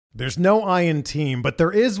There's no I in team, but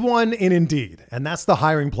there is one in Indeed, and that's the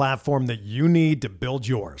hiring platform that you need to build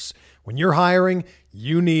yours. When you're hiring,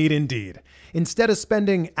 you need Indeed. Instead of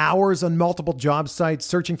spending hours on multiple job sites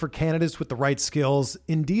searching for candidates with the right skills,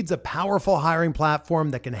 Indeed's a powerful hiring platform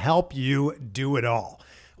that can help you do it all.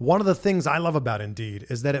 One of the things I love about Indeed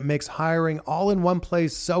is that it makes hiring all in one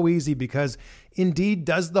place so easy because Indeed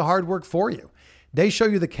does the hard work for you. They show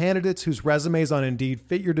you the candidates whose resumes on Indeed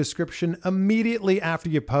fit your description immediately after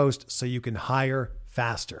you post so you can hire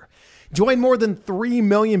faster. Join more than 3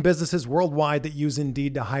 million businesses worldwide that use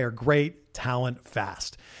Indeed to hire great talent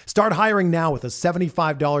fast. Start hiring now with a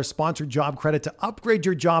 $75 sponsored job credit to upgrade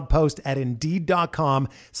your job post at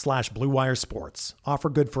Indeed.com/Blue Wire Sports. Offer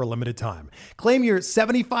good for a limited time. Claim your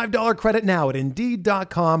 $75 credit now at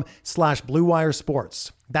Indeed.com/Blue Wire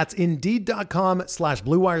Sports. That's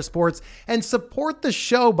Indeed.com/Blue Wire Sports, and support the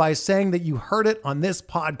show by saying that you heard it on this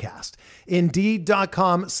podcast.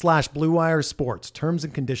 Indeed.com/Blue Wire Sports. Terms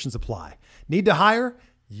and conditions apply. Need to hire?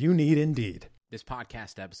 You need Indeed. This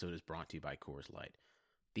podcast episode is brought to you by Coors Light.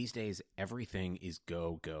 These days, everything is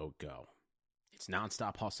go, go, go. It's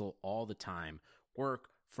nonstop hustle all the time. Work,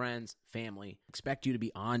 friends, family, expect you to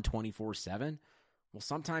be on 24/7. Well,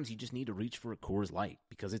 sometimes you just need to reach for a Coors Light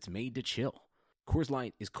because it's made to chill. Coors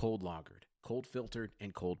Light is cold lagered, cold filtered,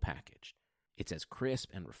 and cold packaged. It's as crisp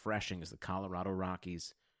and refreshing as the Colorado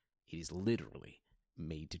Rockies. It is literally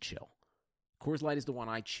made to chill. Coors Light is the one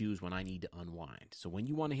I choose when I need to unwind. So when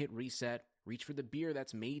you want to hit reset, reach for the beer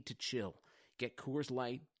that's made to chill. Get Coors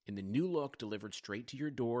Light in the new look delivered straight to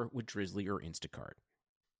your door with Drizzly or Instacart.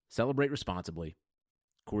 Celebrate responsibly.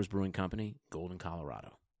 Coors Brewing Company, Golden,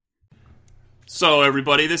 Colorado. So,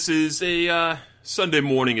 everybody, this is a Sunday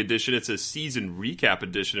morning edition. It's a season recap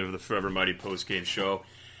edition of the Forever Mighty postgame show.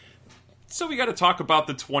 So we got to talk about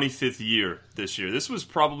the 25th year this year. This was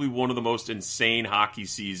probably one of the most insane hockey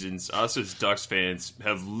seasons us as Ducks fans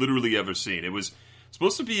have literally ever seen. It was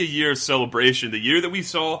supposed to be a year of celebration, the year that we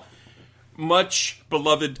saw much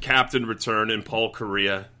beloved captain return in Paul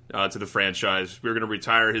Kariya to the franchise. We were going to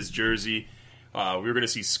retire his jersey. We were going to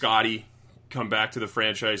see Scotty come back to the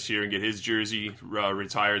franchise here and get his jersey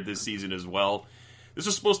retired this season as well. This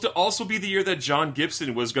was supposed to also be the year that John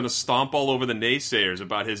Gibson was going to stomp all over the naysayers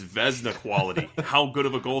about his Vezina quality, how good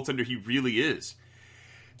of a goaltender he really is.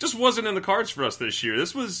 Just wasn't in the cards for us this year.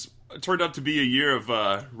 This turned out to be a year of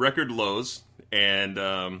record lows, and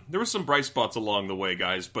there were some bright spots along the way,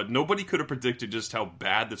 guys, but nobody could have predicted just how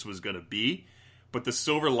bad this was going to be. But the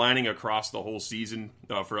silver lining across the whole season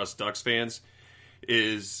for us Ducks fans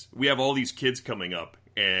is we have all these kids coming up,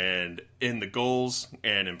 and in the goals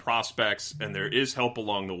and in prospects, and there is help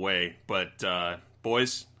along the way. But,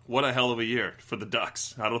 boys, what a hell of a year for the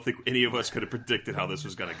Ducks. I don't think any of us could have predicted how this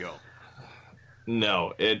was going to go.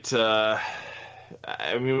 No,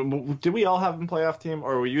 I mean, did we all have a playoff team,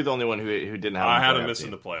 or were you the only one who didn't have a playoff team? I had them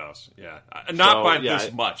missing the playoffs, yeah. Not by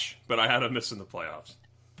this much, but I had them missing the playoffs.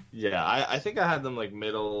 Yeah, I think I had them like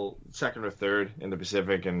middle, second or third in the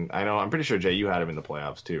Pacific, and I'm pretty sure, Jay, you had them in the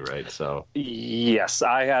playoffs too, right? So yes,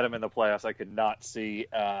 I had them in the playoffs. I could not see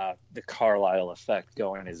the Carlisle effect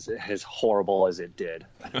going as horrible as it did.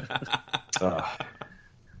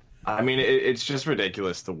 I mean, it's just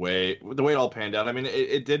ridiculous the way it all panned out. I mean,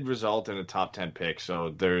 it did result in a top 10 pick,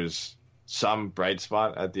 so there's some bright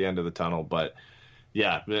spot at the end of the tunnel. But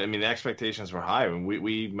yeah, I mean, the expectations were high. I mean,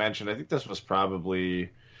 we mentioned, I think this was probably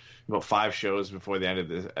about 5 shows before the end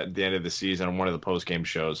of the season, on one of the post game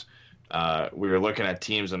shows. We were looking at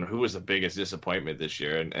teams and who was the biggest disappointment this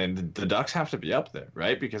year, and the Ducks have to be up there,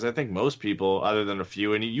 right? Because I think most people, other than a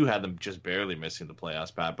few, and you had them just barely missing the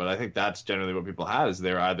playoffs, Pat, but I think that's generally what people had, is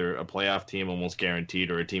they're either a playoff team almost guaranteed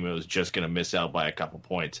or a team that was just going to miss out by a couple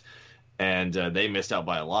points. And they missed out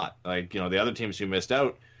by a lot. Like, the other teams who missed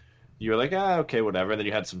out, you were like, okay, whatever. And then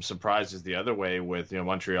you had some surprises the other way with,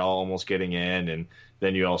 Montreal almost getting in, and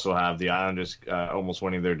then you also have the Islanders almost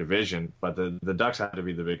winning their division. But the Ducks had to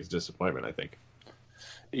be the biggest disappointment, I think.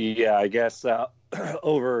 Yeah, I guess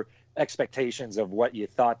over expectations of what you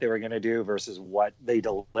thought they were going to do versus what they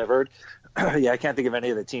delivered. Yeah, I can't think of any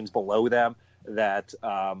of the teams below them that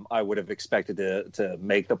I would have expected to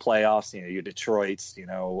make the playoffs. Your Detroit's,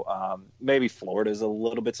 maybe Florida's a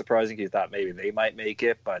little bit surprising. You thought maybe they might make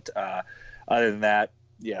it, but other than that,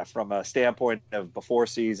 yeah, from a standpoint of before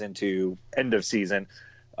season to end of season,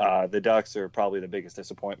 the Ducks are probably the biggest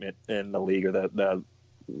disappointment in the league, or the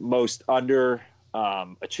most under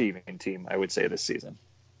achieving team, I would say, this season.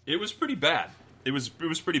 It was pretty bad. It was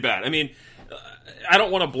pretty bad. I mean, I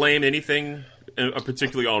don't want to blame anything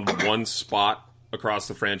particularly on one spot across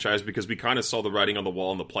the franchise because we kind of saw the writing on the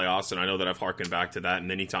wall in the playoffs, and I know that I've harkened back to that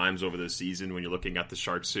many times over the season when you're looking at the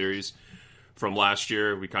Sharks series from last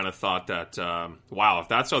year. We kind of thought that, wow, if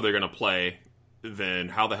that's how they're going to play, then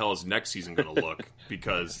how the hell is next season going to look?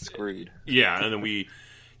 Because screwed. Yeah, and then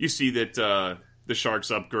you see that the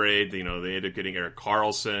Sharks upgrade. They end up getting Erik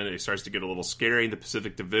Karlsson. It starts to get a little scary in the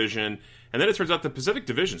Pacific Division, and then it turns out the Pacific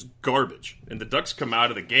Division's garbage, and the Ducks come out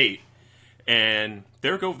of the gate and they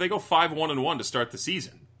go 5-1-1 to start the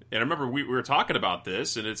season. And I remember we were talking about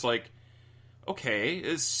this, and it's like, okay,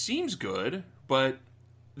 it seems good, but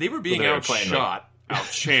they were being outshot,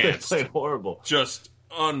 outchanced. They played horrible. Just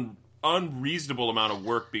unreasonable amount of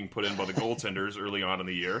work being put in by the goaltenders early on in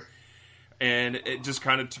the year. And it just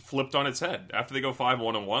kind of flipped on its head. After they go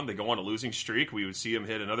 5-1-1, they go on a losing streak. We would see them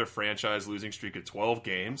hit another franchise losing streak of 12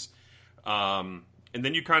 games. And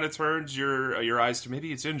then you kind of turns your eyes to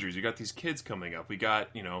maybe it's injuries. You got these kids coming up. We got,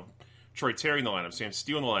 Troy Terry in the lineup, Sam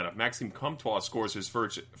Steele in the lineup. Maxime Comtois scores his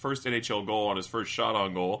first NHL goal on his first shot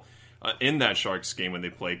on goal in that Sharks game when they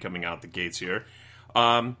played coming out the gates here.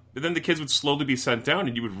 But then the kids would slowly be sent down,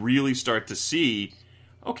 and you would really start to see,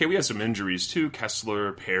 okay, we had some injuries too.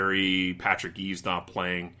 Kessler, Perry, Patrick Eves not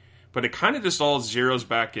playing. But it kind of just all zeroes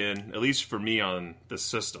back in, at least for me, on the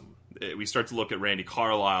system. We start to look at Randy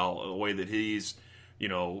Carlyle, the way that he's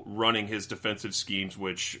running his defensive schemes,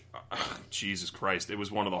 which, Jesus Christ, it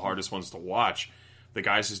was one of the hardest ones to watch. The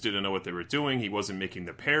guys just didn't know what they were doing. He wasn't making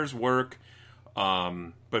the pairs work.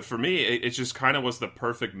 But for me, it just kind of was the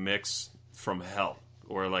perfect mix from hell,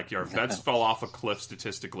 where like our vets fell off a cliff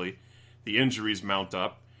statistically. The injuries mount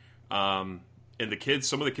up. And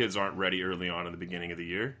some of the kids aren't ready early on in the beginning of the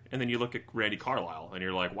year. And then you look at Randy Carlyle, and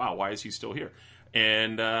you're like, wow, why is he still here?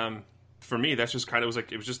 And for me, that's just kind of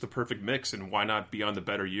it was just the perfect mix, and why not be on the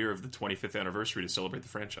better year of the 25th anniversary to celebrate the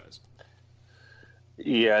franchise?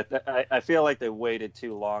 Yeah, I feel like they waited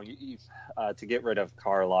too long to get rid of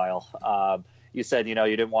Carlisle. You said, you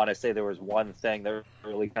didn't want to say there was one thing that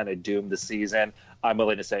really kind of doomed the season. I'm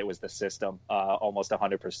willing to say it was the system, almost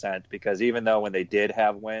 100%, because even though when they did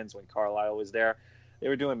have wins, when Carlisle was there, they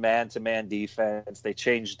were doing man-to-man defense. They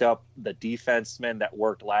changed up the defenseman that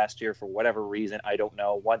worked last year for whatever reason. I don't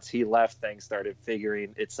know. Once he left, things started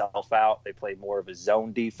figuring itself out. They played more of a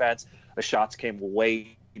zone defense. The shots came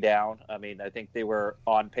way down. I mean, I think they were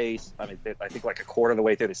on pace. I think like a quarter of the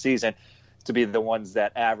way through the season to be the ones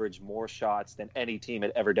that averaged more shots than any team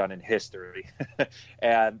had ever done in history.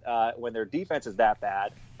 And when their defense is that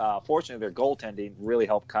bad, fortunately their goaltending really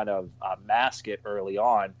helped kind of mask it early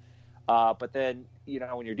on. But then,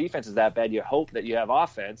 when your defense is that bad, you hope that you have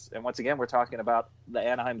offense. And once again, we're talking about the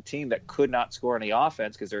Anaheim team that could not score any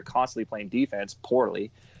offense because they're constantly playing defense poorly.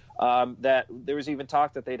 That there was even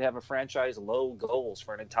talk that they'd have a franchise low goals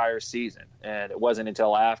for an entire season. And it wasn't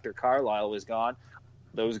until after Carlisle was gone,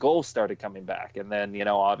 those goals started coming back. And then,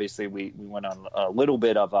 obviously we went on a little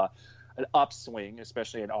bit of an upswing,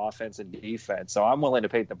 especially in offense and defense. So I'm willing to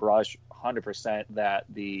paint the brush 100% that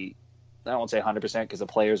I won't say 100% because the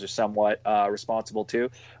players are somewhat responsible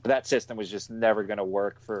too, but that system was just never going to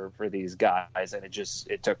work for these guys, and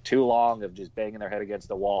it took too long of just banging their head against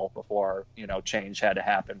the wall before change had to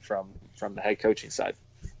happen from the head coaching side.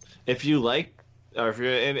 If you're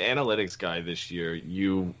an analytics guy this year,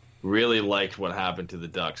 you really liked what happened to the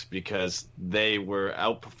Ducks because they were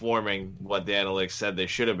outperforming what the analytics said they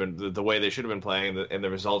should have been, the way they should have been playing, and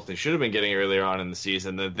the results they should have been getting earlier on in the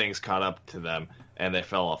season. Then things caught up to them, and they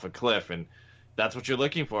fell off a cliff. And that's what you're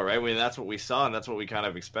looking for, right? I mean, that's what we saw, and that's what we kind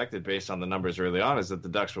of expected based on the numbers early on, is that the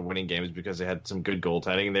Ducks were winning games because they had some good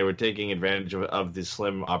goaltending, and they were taking advantage of the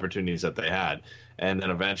slim opportunities that they had. And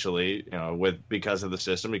then eventually, because of the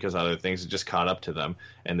system, because of other things, it just caught up to them,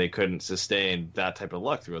 and they couldn't sustain that type of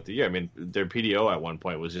luck throughout the year. I mean, their PDO at one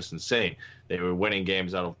point was just insane. They were winning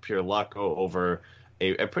games out of pure luck over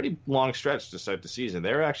a pretty long stretch to start the season.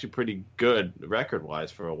 They were actually pretty good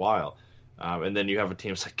record-wise for a while. And then you have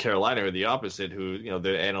teams like Carolina, who are the opposite, who, the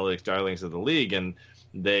analytics darlings of the league, and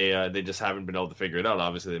they just haven't been able to figure it out.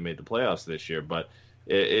 Obviously, they made the playoffs this year, but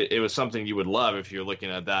it was something you would love if you're looking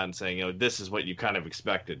at that and saying, this is what you kind of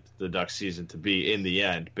expected the Ducks season to be in the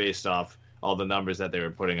end, based off all the numbers that they were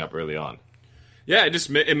putting up early on. Yeah,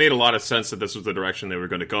 it made a lot of sense that this was the direction they were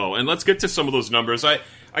going to go. And let's get to some of those numbers. I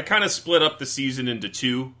kind of split up the season into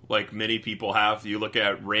two, like many people have. You look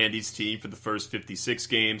at Randy's team for the first 56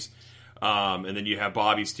 games, and then you have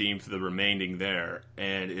Bobby's team for the remaining there.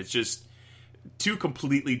 And it's just two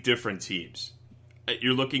completely different teams.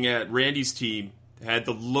 You're looking at Randy's team had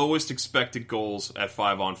the lowest expected goals at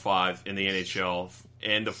 5-on-5 in the NHL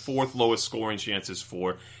and the fourth lowest scoring chances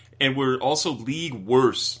for, and we're also league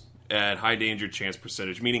worst at high danger chance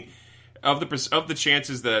percentage, meaning of the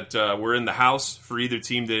chances that were in the house for either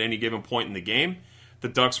team at any given point in the game, the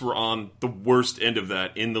Ducks were on the worst end of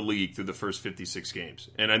that in the league through the first 56 games.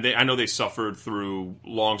 And I know they suffered through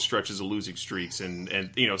long stretches of losing streaks, and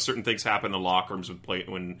certain things happen in the locker rooms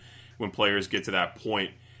when players get to that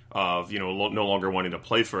point of no longer wanting to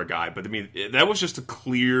play for a guy. But I mean, that was just a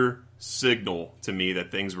clear signal to me that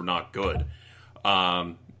things were not good.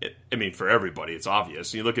 For everybody, it's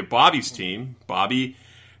obvious. You look at Bobby's team. Bobby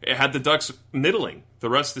had the Ducks middling the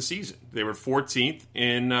rest of the season. They were 14th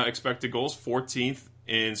in expected goals, 14th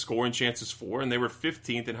in scoring chances for, and they were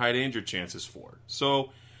 15th in high danger chances for. So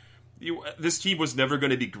this team was never going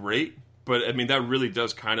to be great, but I mean that really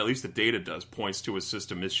does kind of, at least the data does, points to a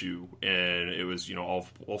system issue, and it was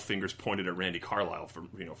all fingers pointed at Randy Carlyle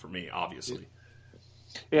for me, obviously.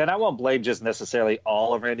 Yeah, and I won't blame just necessarily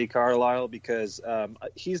all of Randy Carlyle because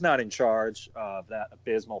he's not in charge of that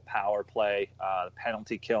abysmal power play, the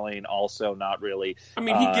penalty killing, also not really. I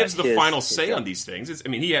mean, he gives the final say on these things.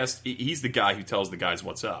 He's the guy who tells the guys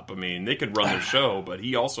what's up. I mean, they could run their show, but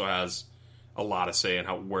he also has a lot of say in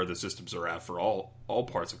where the systems are at for all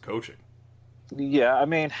parts of coaching. Yeah, I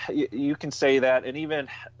mean, you can say that, and even,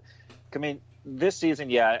 this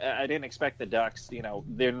season, I didn't expect the Ducks.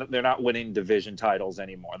 They're not winning division titles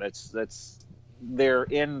anymore. They're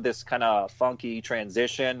in this kind of funky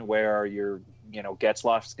transition where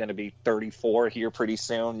Getzlaf's going to be 34 here pretty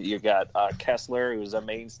soon. You got Kessler, who's a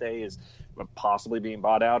mainstay, is possibly being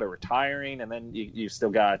bought out or retiring, and then you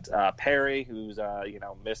still got Perry, who's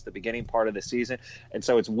missed the beginning part of the season, and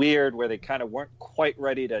so it's weird where they kind of weren't quite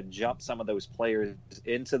ready to jump some of those players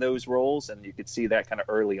into those roles, and you could see that kind of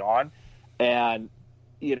early on. And,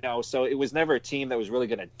 so it was never a team that was really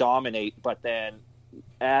going to dominate, but then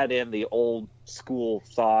add in the old school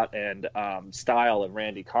thought and style of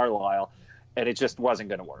Randy Carlyle, and it just wasn't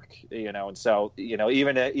going to work, And so,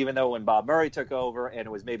 even though when Bob Murray took over and it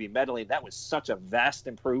was maybe meddling, that was such a vast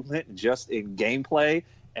improvement just in gameplay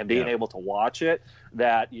and being able to watch it,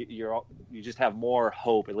 that you just have more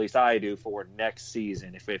hope, at least I do, for next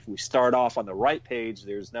season. If we start off on the right page,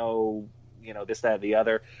 there's no this, that, and the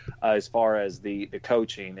other. As far as the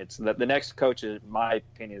coaching, it's the next coach, in my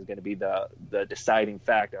opinion, is going to be the deciding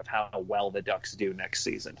factor of how well the Ducks do next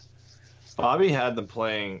season. Bobby had them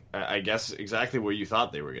playing, I guess, exactly where you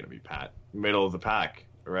thought they were going to be, Pat. Middle of the pack,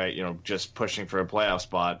 right? Just pushing for a playoff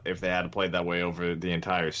spot if they had played that way over the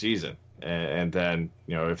entire season. And then,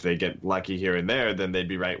 if they get lucky here and there, then they'd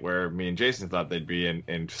be right where me and Jason thought they'd be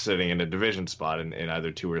in sitting in a division spot in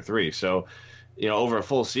either 2 or 3. So, over a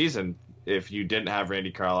full season, if you didn't have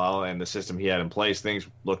Randy Carlyle and the system he had in place, things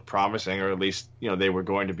looked promising, or at least, they were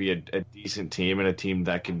going to be a decent team and a team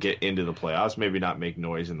that could get into the playoffs, maybe not make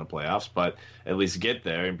noise in the playoffs, but at least get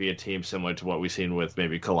there and be a team similar to what we've seen with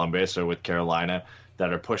maybe Columbus or with Carolina,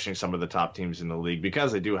 that are pushing some of the top teams in the league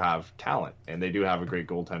because they do have talent and they do have a great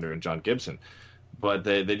goaltender in John Gibson. But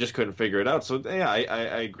they just couldn't figure it out. So, yeah,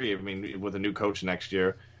 I agree. I mean, with a new coach next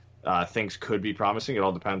year, things could be promising. It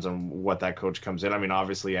all depends on what that coach comes in. I mean,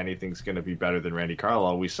 obviously anything's going to be better than Randy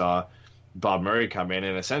Carlyle. We saw Bob Murray come in,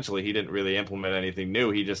 and essentially he didn't really implement anything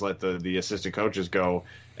new. He just let the assistant coaches go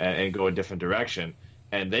and go a different direction.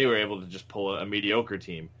 And they were able to just pull a mediocre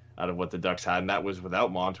team out of what the Ducks had, and that was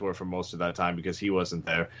without Montour for most of that time because he wasn't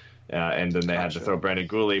there. And then they had to throw Brandon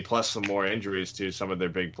Gooley, plus some more injuries to some of their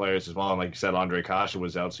big players as well. And like you said, Andre Kasha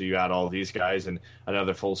was out, so you add all these guys and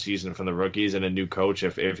another full season from the rookies and a new coach.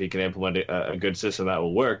 If he can implement a good system that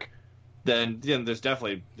will work, then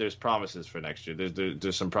there's promises for next year.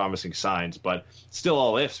 There's some promising signs, but still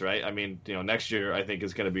all ifs, right? I mean, next year I think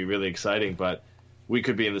is going to be really exciting, but we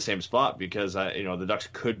could be in the same spot because the Ducks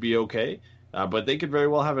could be okay, but they could very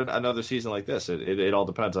well have another season like this. It all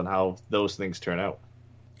depends on how those things turn out.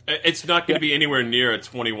 It's not going to be anywhere near a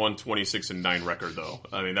 21, 26, and 9 record, though.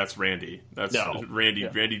 I mean, that's Randy. Randy. Yeah.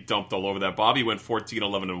 Randy dumped all over that. Bobby went 14,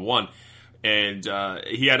 11, and 1. And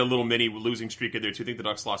he had a little mini losing streak in there, too. I think the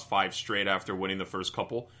Ducks lost 5 straight after winning the first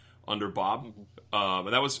couple under Bob.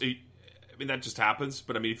 And that was, that just happens.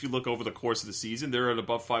 But, if you look over the course of the season, they're an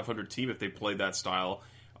above 500 team if they played that style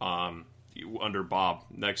under Bob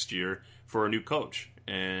next year for a new coach.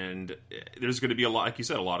 And there's going to be like you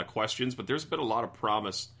said, a lot of questions, but there's been a lot of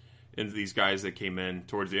promise into these guys that came in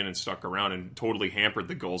towards the end and stuck around and totally hampered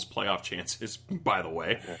the Gulls' playoff chances, by the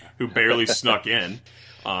way, who barely snuck in.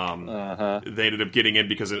 They ended up getting in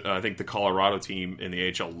because I think the Colorado team in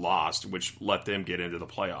the AHL lost, which let them get into the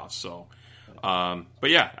playoffs. So, but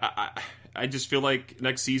yeah, I just feel like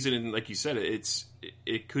next season, and like you said,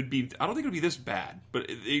 it could be, I don't think it'll be this bad, but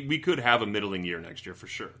we could have a middling year next year for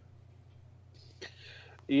sure.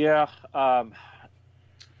 Yeah,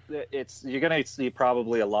 you're going to see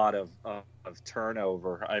probably a lot of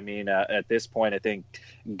turnover. I mean, at this point, I think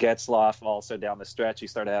Getzlaf also down the stretch, he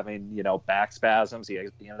started having, back spasms. He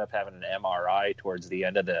ended up having an MRI towards the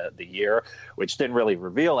end of the year, which didn't really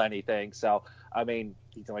reveal anything. So, I mean,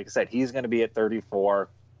 like I said, he's going to be at 34.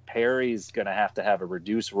 Perry's going to have a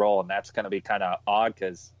reduced role, and that's going to be kind of odd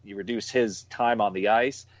because you reduce his time on the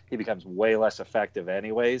ice, he becomes way less effective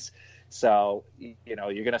anyways. So, you're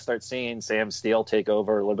going to start seeing Sam Steele take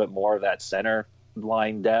over a little bit more of that center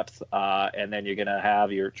line depth, and then you're going to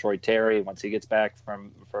have your Troy Terry once he gets back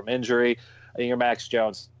from injury, and your Max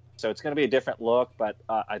Jones. So it's going to be a different look, but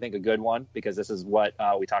I think a good one, because this is what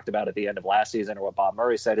we talked about at the end of last season, or what Bob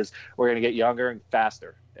Murray said, is we're going to get younger and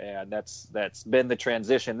faster. And that's been the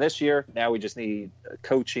transition this year. Now we just need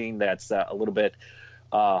coaching that's a little bit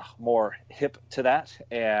more hip to that,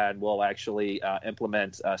 and we'll actually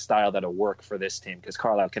implement a style that'll work for this team, because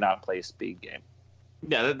Carlisle cannot play a speed game.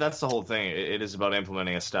 Yeah, that's the whole thing. It is about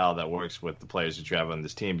implementing a style that works with the players that you have on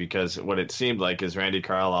this team, because what it seemed like is Randy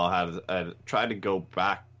Carlisle had tried to go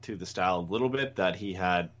back to the style a little bit that he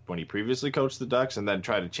had when he previously coached the Ducks, and then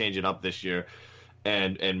try to change it up this year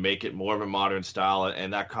and make it more of a modern style,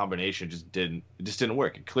 and that combination just didn't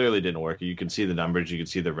work. It clearly didn't work. You can see the numbers, you can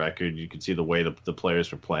see the record, you can see the way the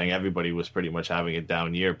players were playing. Everybody was pretty much having a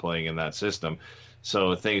down year playing in that system.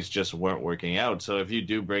 So things just weren't working out. So if you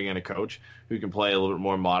do bring in a coach who can play a little bit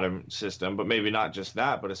more modern system, but maybe not just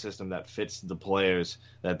that, but a system that fits the players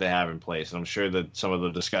that they have in place. And I'm sure that some of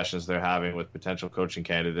the discussions they're having with potential coaching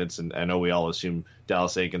candidates, and I know we all assume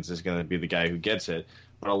Dallas Eakins is going to be the guy who gets it,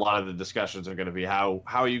 but a lot of the discussions are going to be how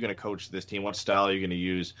are you going to coach this team? What style are you going to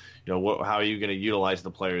use? How are you going to utilize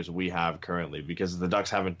the players we have currently? Because the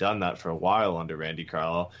Ducks haven't done that for a while under Randy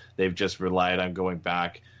Carlisle. They've just relied on going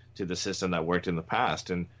back to the system that worked in the past,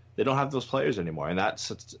 and they don't have those players anymore. And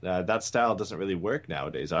that style doesn't really work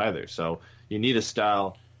nowadays either. So you need a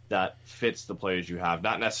style that fits the players you have,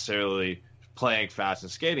 not necessarily playing fast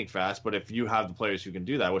and skating fast, but if you have the players who can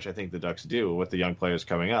do that, which I think the Ducks do with the young players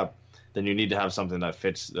coming up, then you need to have something that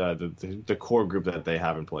fits the core group that they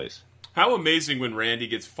have in place. How amazing when Randy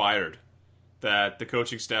gets fired that the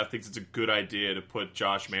coaching staff thinks it's a good idea to put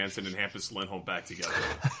Josh Manson and Hampus Lindholm back together.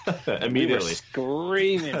 Immediately. We were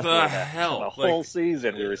screaming for The that. hell? The whole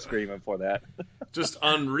season we were screaming for that. Just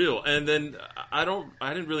unreal. And then I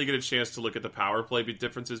didn't really get a chance to look at the power play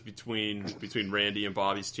differences between Randy and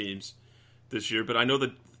Bobby's teams this year, but I know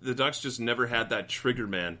that the Ducks just never had that trigger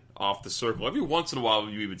man off the circle. Every once in a while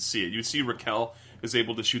you would see it. You'd see Raquel is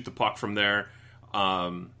able to shoot the puck from there.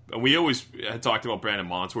 And we always had talked about Brandon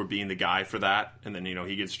Montour being the guy for that, and then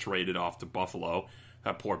he gets traded off to Buffalo.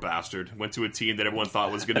 That poor bastard went to a team that everyone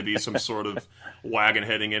thought was going to be some sort of wagon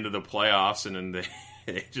heading into the playoffs, and then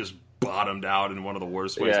they just bottomed out in one of the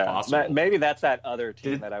worst ways possible. Maybe that's that other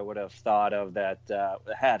team that I would have thought of that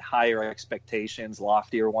had higher expectations,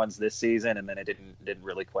 loftier ones this season, and then it didn't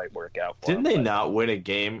really quite work out for Didn't them. they not win a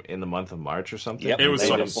game in the month of March or something? Yep. It was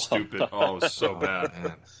so They- stupid. Oh, it was so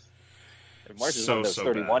bad. March is So, one of those so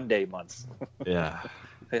 31-day months. Yeah.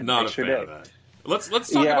 Not a Extra fan day. of that.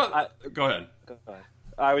 Let's talk Yeah, about... Go ahead.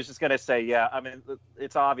 I was just going to say, I mean,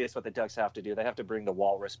 it's obvious what the Ducks have to do. They have to bring the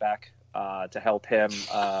Walrus back to help him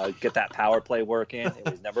get that power play working. It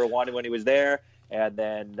was number one when he was there, and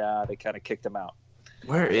then they kind of kicked him out.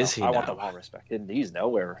 Where is he I now? want the Walrus back. And he's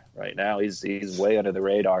nowhere right now. He's way under the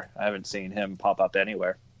radar. I haven't seen him pop up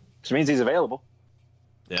anywhere, which means he's available.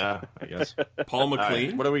 Yeah, I guess. Paul All right,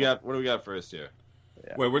 McLean? what do we got first here?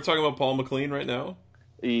 Wait, we're talking about Paul McLean right now?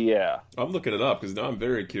 Yeah. I'm looking it up because now I'm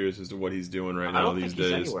very curious as to what he's doing right I now don't these think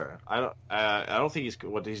he's days. anywhere. I don't think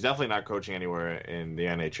he's definitely not coaching anywhere in the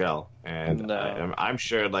NHL. And No. I'm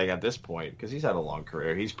sure, like, at this point, because he's had a long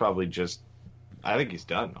career, he's probably just. I think he's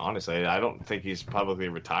done. Honestly, I don't think he's publicly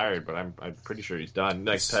retired, but I'm pretty sure he's done.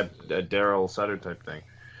 Like Daryl Sutter type thing.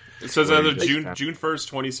 It says Where either he June just- 1st,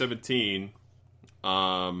 2017.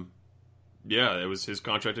 It was his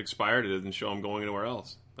contract expired. It didn't show him going anywhere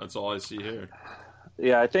else. That's all I see here.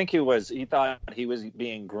 Yeah, I think he thought he was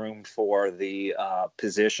being groomed for the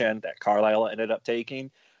position that Carlisle ended up taking.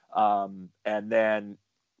 And then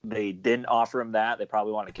they didn't offer him that. They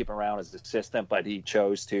probably wanted to keep him around as assistant, but he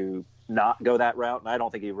chose to not go that route. And I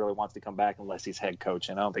don't think he really wants to come back unless he's head coach.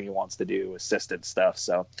 And I don't think he wants to do assistant stuff.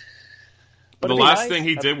 So, but The it'd be last nice. thing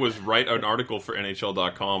he did was write an article for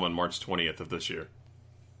NHL.com on March 20th of this year.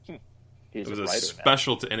 He's It was a writer now.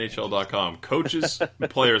 special to NHL.com. Coaches and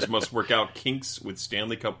players must work out kinks with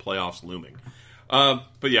Stanley Cup playoffs looming.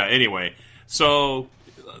 But yeah, anyway. So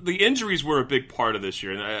the injuries were a big part of this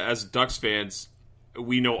year. And as Ducks fans,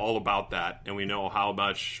 we know all about that. And we know how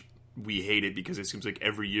much we hate it because it seems like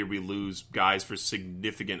every year we lose guys for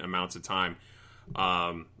significant amounts of time.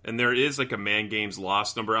 And there is like a man games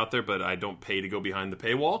loss number out there, but I don't pay to go behind the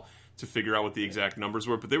paywall to figure out what the exact numbers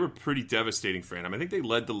were. But they were pretty devastating for Anaheim. I think they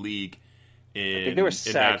led the league I think they were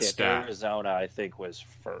second. that stat. Arizona, I think, was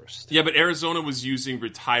first. Yeah, but Arizona was using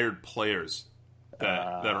retired players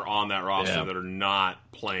that are on that roster that are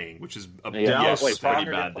not playing, which is a Wait, pretty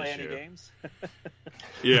Parker bad didn't play this any year. games?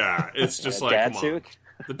 Yeah, it's just like, come on. Datsuk?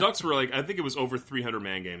 The Ducks were like, I think it was over 300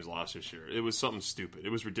 man games lost this year. It was something stupid. It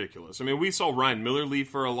was ridiculous. I mean, we saw Ryan Miller leave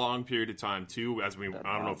for a long period of time, too. I don't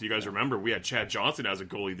know if you guys remember, we had Chad Johnson as a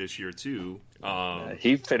goalie this year, too.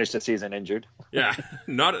 He finished the season injured. Yeah,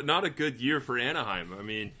 not a good year for Anaheim. I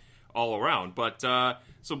mean, all around. But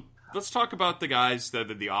so let's talk about the guys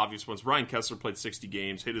that are the obvious ones. Ryan Kessler played 60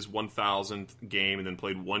 games, hit his 1,000th game, and then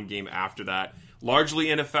played one game after that. Largely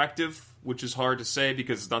ineffective, which is hard to say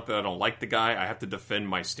because it's not that I don't like the guy. I have to defend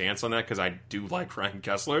my stance on that because I do like Ryan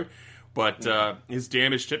Kessler. But his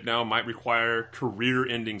damaged hip now might require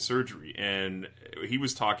career-ending surgery. And he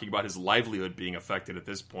was talking about his livelihood being affected at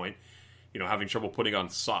this point. You know, having trouble putting on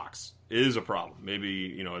socks is a problem. Maybe,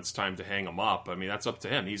 you know, it's time to hang him up. I mean, that's up to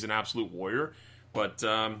him. He's an absolute warrior. But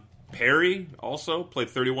Perry also played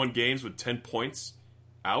 31 games with 10 points.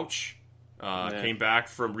 Ouch. Came back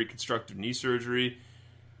from reconstructive knee surgery.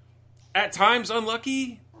 At times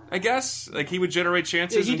unlucky, I guess. Like, he would generate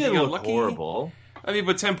chances He and didn't be look unlucky. horrible. I mean,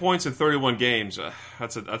 but 10 points in 31 games,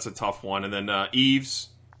 that's a tough one. And then Eves,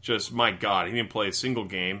 just, my God, he didn't play a single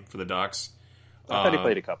game for the Ducks. I thought he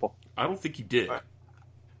played a couple. I don't think he did. Wait,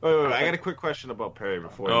 I got a quick question about Perry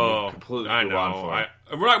before you completely I move on know. for it.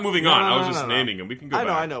 We're not moving on. I was just No. naming him. We can go back.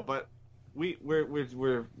 I know, but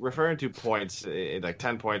we're referring to points, like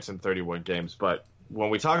 10 points in 31 games. But when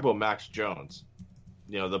we talk about Max Jones,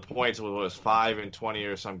 you know, the points was 5 in 20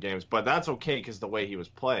 or some games, but that's okay because the way he was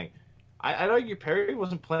playing. I'd argue Perry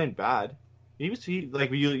wasn't playing bad. You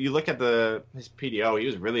look at his PDO, he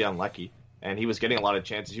was really unlucky, and he was getting a lot of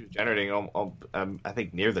chances. He was generating, I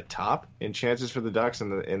think, near the top in chances for the Ducks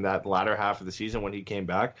in that latter half of the season when he came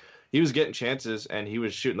back. He was getting chances, and he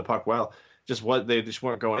was shooting the puck well. They just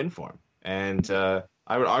weren't going in for him. And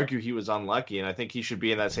I would argue he was unlucky, and I think he should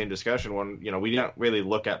be in that same discussion when, you know, we don't really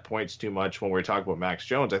look at points too much when we're talking about Max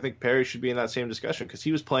Jones. I think Perry should be in that same discussion because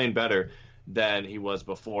he was playing better than he was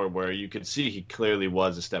before, where you could see he clearly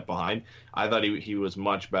was a step behind. I thought he was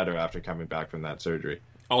much better after coming back from that surgery.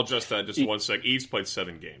 I'll adjust that just 1 sec. Eves played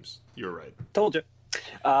 7 games. You're right. Told you.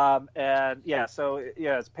 As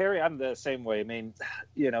Perry, I'm the same way. I mean,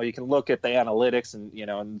 you know, you can look at the analytics and, you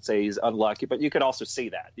know, and say he's unlucky, but you could also see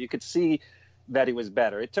that. You could see that he was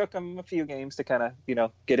better. It took him a few games to kind of, you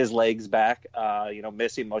know, get his legs back,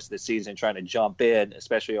 missing most of the season, trying to jump in,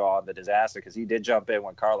 especially on the disaster, because he did jump in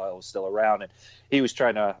when Carlisle was still around, and he was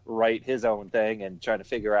trying to write his own thing and trying to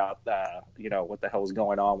figure out, what the hell was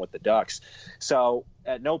going on with the Ducks. So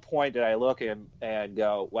at no point did I look at him and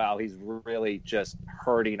go, wow, he's really just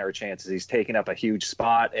hurting our chances. He's taking up a huge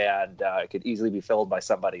spot, and it could easily be filled by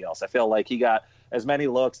somebody else. I feel like he got as many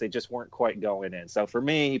looks, they just weren't quite going in. So for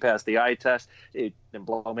me, he passed the eye test. It didn't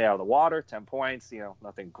blow me out of the water. 10 points,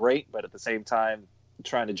 nothing great, but at the same time,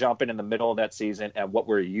 trying to jump in the middle of that season and what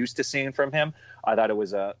we're used to seeing from him, I thought it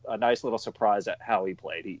was a nice little surprise at how he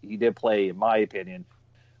played. He did play, in my opinion,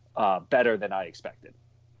 better than I expected.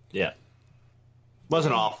 Yeah.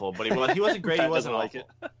 Wasn't awful, but he wasn't great. He wasn't like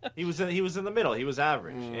awful. He was in the middle. He was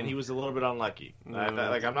average, and he was a little bit unlucky.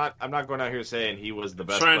 I'm not going out here saying he was the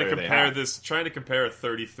best. Trying to compare a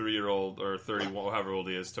 33-year-old or 31, however old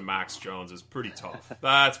he is, to Max Jones is pretty tough.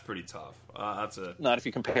 That's pretty tough. Not if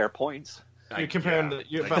you compare points. You're comparing,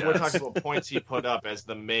 but we're talking about points he put up as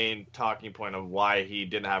the main talking point of why he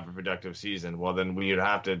didn't have a productive season. Well, then we would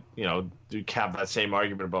have to, have that same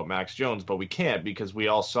argument about Max Jones, but we can't because we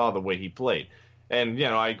all saw the way he played. And,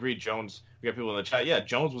 I agree, Jones, we got people in the chat, yeah,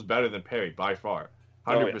 Jones was better than Perry by far, 100%.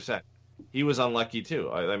 Oh, yeah. He was unlucky,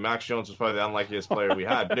 too. Max Jones was probably the unluckiest player we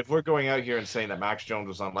had. But if we're going out here and saying that Max Jones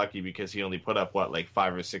was unlucky because he only put up,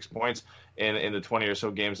 5 or 6 points in the 20 or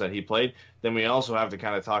so games that he played, then we also have to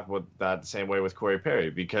kind of talk about that the same way with Corey Perry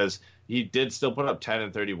because he did still put up 10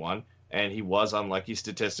 and 31, and he was unlucky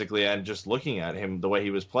statistically. And just looking at him, the way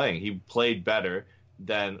he was playing, he played better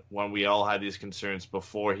than when we all had these concerns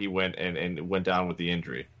before he went and went down with the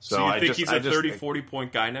injury. So you think he's a 30,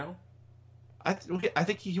 40-point guy now? I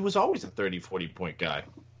think he was always a 30, 40-point guy.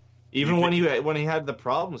 Even when he had the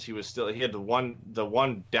problems, he had the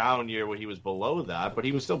one down year where he was below that, but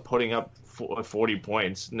he was still putting up 40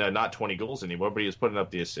 points. No, not 20 goals anymore, but he was putting up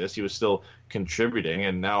the assists. He was still contributing,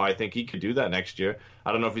 and now I think he could do that next year.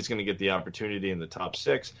 I don't know if he's going to get the opportunity in the top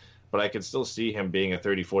 6. but I could still see him being a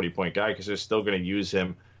 30, 40-point guy because they're still going to use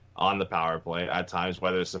him on the power play at times,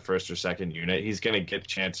 whether it's the first or second unit. He's going to get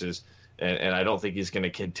chances, and I don't think he's going to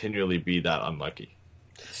continually be that unlucky.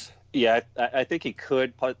 Yeah, I think he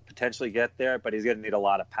could potentially get there, but he's going to need a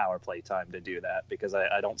lot of power play time to do that because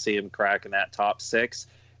I don't see him cracking that top 6.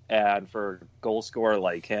 And for a goal scorer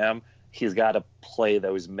like him, he's got to play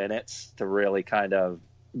those minutes to really kind of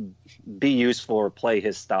be useful or play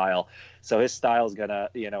his style. So his style is going to,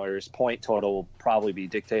 or his point total will probably be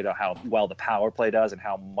dictated on how well the power play does and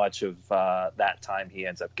how much of that time he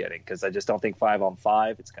ends up getting. Because I just don't think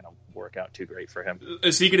 5-on-5, it's going to work out too great for him.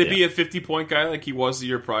 Is he going to be a 50-point guy like he was the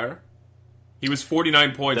year prior? He was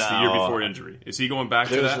 49 points the year before injury. Is he going back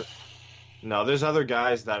to that? No, there's other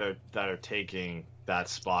guys that are taking that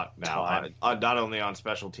spot now. Not only on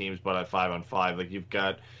special teams, but at 5-on-5. Like you've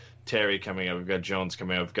got Terry coming up, we've got Jones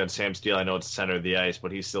coming up, we've got Sam Steele. I know it's center of the ice,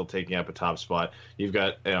 but he's still taking up a top spot. You've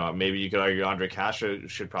got, maybe you could argue Andre Kasha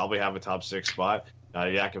should probably have a top 6 spot.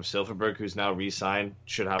 Jakob Silfverberg, who's now re-signed,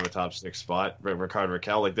 should have a top 6 spot. Rickard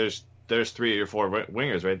Rakell, like there's 3 or 4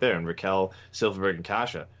 wingers right there, and Rakell, Silfverberg, and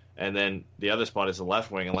Kasha. And then the other spot is the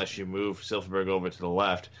left wing, unless you move Silfverberg over to the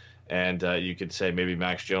left. And you could say maybe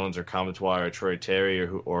Max Jones or Comtois or Troy Terry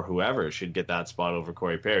or whoever should get that spot over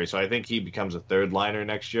Corey Perry. So I think he becomes a third liner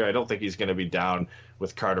next year. I don't think he's going to be down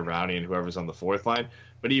with Carter Rowney and whoever's on the fourth line.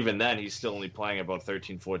 But even then, he's still only playing about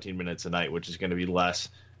 13, 14 minutes a night, which is going to be less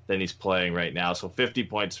than he's playing right now. So 50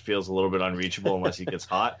 points feels a little bit unreachable unless he gets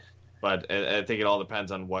hot. But I think it all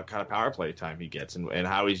depends on what kind of power play time he gets and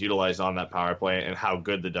how he's utilized on that power play and how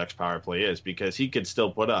good the Ducks power play is, because he could still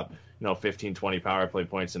put up 15, 20 power play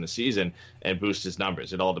points in a season and boost his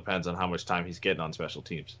numbers. It all depends on how much time he's getting on special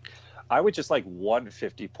teams. I would just like one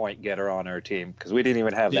 50-point getter on our team because we didn't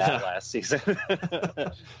even have that last season.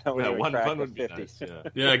 One would be nice.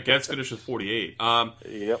 Yeah, Getz finished with 48.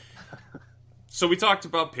 Yep. So we talked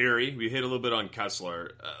about Perry. We hit a little bit on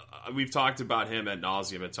Kessler. We've talked about him ad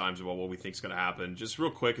nauseum at times about what we think is going to happen. Just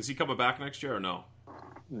real quick, is he coming back next year or no?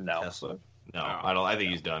 No. Kessler? No, I don't. I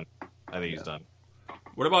think he's done. He's done.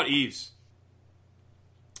 What about Eves?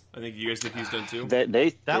 I think you guys think he's done too.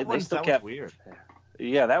 That one's weird.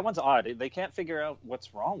 Yeah, that one's odd. They can't figure out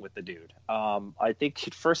what's wrong with the dude. I think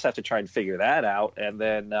you'd first have to try and figure that out, and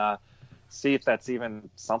then see if that's even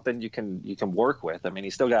something you can work with. I mean,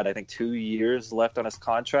 he's still got, I think, 2 years left on his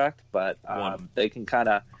contract, but they can kind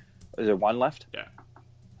of. Is there one left? Yeah.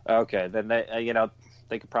 Okay, then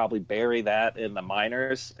they could probably bury that in the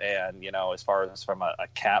minors, and as far as from a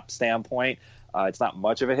cap standpoint, it's not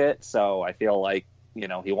much of a hit. So I feel like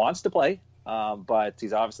he wants to play, but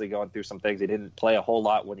he's obviously going through some things. He didn't play a whole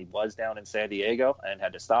lot when he was down in San Diego and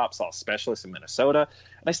had to stop. Saw a specialist in Minnesota,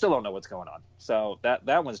 and I still don't know what's going on. So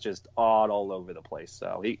that one's just odd all over the place.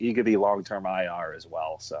 So he could be long-term IR as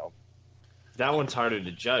well. So. That one's harder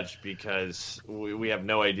to judge because we have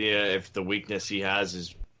no idea if the weakness he has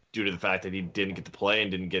is due to the fact that he didn't get to play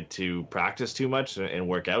and didn't get to practice too much and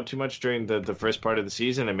work out too much during the first part of the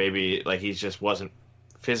season, and maybe like he just wasn't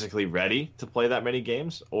physically ready to play that many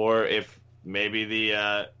games, or if maybe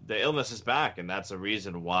the illness is back and that's a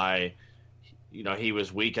reason why he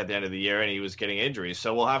was weak at the end of the year and he was getting injuries.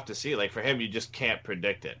 So we'll have to see. Like for him, you just can't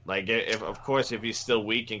predict it. Like if he's still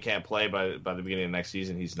weak and can't play by the beginning of next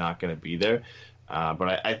season, he's not going to be there.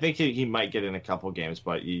 But I think he might get in a couple games,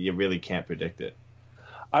 but you really can't predict it.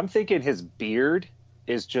 I'm thinking his beard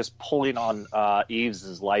is just pulling on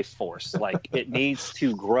Eves' life force. Like it needs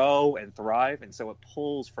to grow and thrive, and so it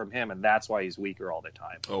pulls from him, and that's why he's weaker all the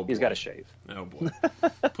time. Oh, he's got to shave. Oh boy!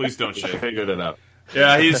 Please don't shave. Figured it out.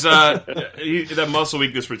 Yeah, he's that muscle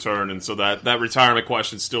weakness return, and so that retirement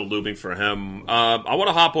question is still looming for him. I want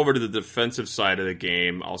to hop over to the defensive side of the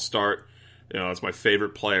game. I'll start. It's my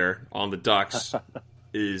favorite player on the Ducks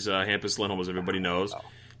is Hampus Lindholm, as everybody knows.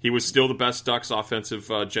 He was still the best Ducks offensive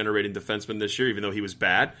generating defenseman this year, even though he was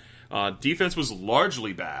bad. Defense was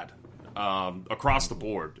largely bad across the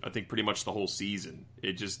board. I think pretty much the whole season.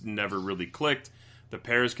 It just never really clicked. The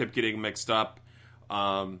pairs kept getting mixed up.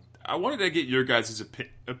 I wanted to get your guys'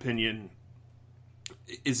 opinion.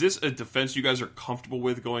 Is this a defense you guys are comfortable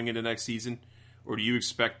with going into next season? Or do you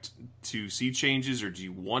expect to see changes, or do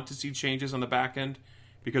you want to see changes on the back end?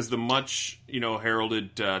 Because the much,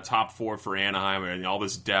 heralded top 4 for Anaheim and all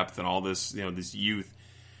this depth and all this, this youth.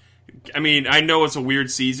 I mean, I know it's a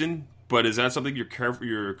weird season, but is that something you're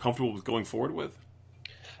comfortable with going forward with?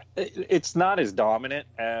 It's not as dominant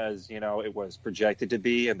as it was projected to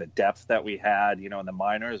be, and the depth that we had in the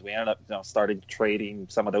minors. We ended up starting trading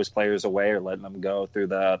some of those players away or letting them go through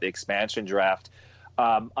the expansion draft.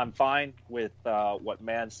 I'm fine with what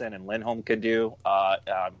Manson and Lindholm could do.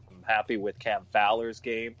 I'm happy with Cam Fowler's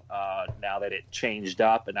game now that it changed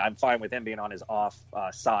up, and I'm fine with him being on his off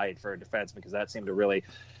side for a defense, because that seemed to really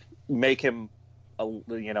make him, I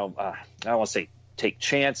don't want to say take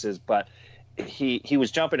chances, but he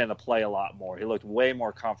was jumping in the play a lot more. He looked way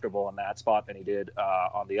more comfortable in that spot than he did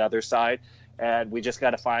on the other side. And we just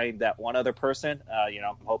got to find that one other person.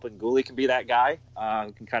 I'm hoping Guhle can be that guy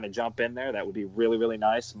who can kind of jump in there. That would be really, really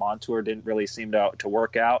nice. Montour didn't really seem to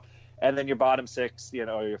work out. And then your bottom six,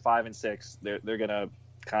 your 5 and 6, they're going to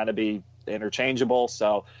kind of be interchangeable.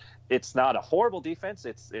 So it's not a horrible defense.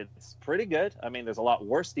 It's pretty good. I mean, there's a lot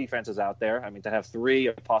worse defenses out there. I mean, to have 3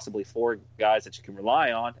 or possibly 4 guys that you can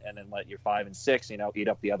rely on, and then let your 5 and 6, eat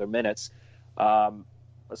up the other minutes.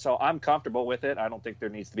 So I'm comfortable with it. I don't think there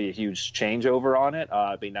needs to be a huge changeover on it.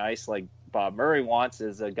 It'd be nice, like Bob Murray wants,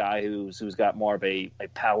 is a guy who's got more of a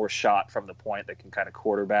power shot from the point that can kind of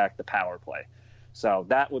quarterback the power play. So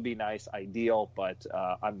that would be nice, ideal. But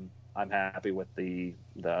I'm happy with the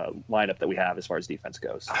lineup that we have as far as defense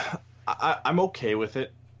goes. I'm okay with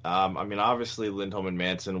it. Obviously Lindholm and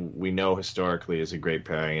Manson, we know historically is a great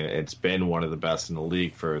pairing, and it's been one of the best in the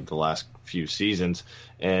league for the last few seasons.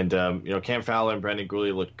 And Cam Fowler and Brendan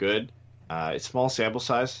Guhle look good. It's small sample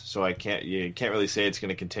size, so you can't really say it's going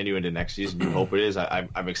to continue into next season. You hope it is.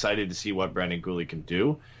 I'm excited to see what Brendan Guhle can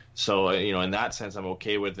do. So in that sense, I'm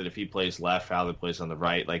okay with it. If he plays left, Fowler plays on the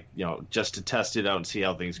right, just to test it out and see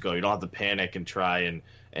how things go. You don't have to panic and try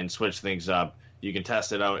and switch things up. You can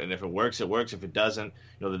test it out, and if it works, it works. If it doesn't,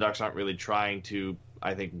 the Ducks aren't really trying to,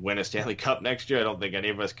 I think, win a Stanley Cup next year. I don't think any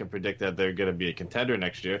of us can predict that they're going to be a contender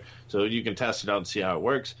next year. So you can test it out and see how it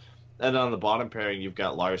works. And on the bottom pairing, you've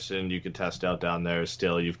got Larson. You can test out down there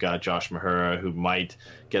still. You've got Josh Mahura, who might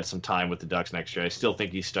get some time with the Ducks next year. I still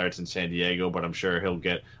think he starts in San Diego, but I'm sure he'll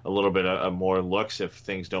get a little bit of more looks if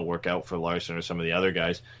things don't work out for Larson or some of the other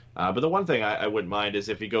guys. But the one thing I wouldn't mind is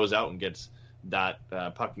if he goes out and gets that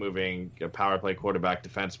puck-moving power play quarterback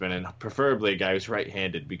defenseman, and preferably a guy who's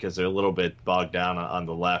right-handed, because they're a little bit bogged down on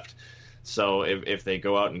the left. So if they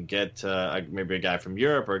go out and get maybe a guy from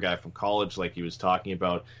Europe or a guy from college like he was talking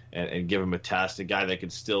about, and give him a test, a guy that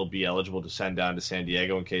could still be eligible to send down to San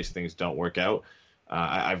Diego in case things don't work out.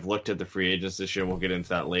 I've looked at the free agents this year, and we'll get into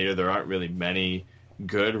that later. There aren't really many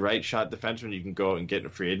good right-shot defensemen you can go out and get in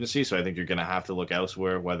free agency, so I think you're going to have to look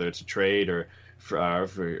elsewhere, whether it's a trade or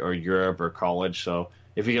Europe or college. So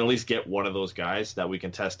if we can at least get one of those guys that we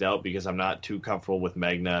can test out, because I'm not too comfortable with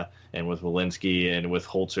Magna and with Walensky and with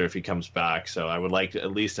Holzer if he comes back. So I would like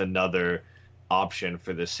at least another option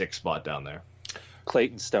for the 6th spot down there.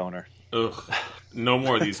 Clayton Stoner. Ugh. No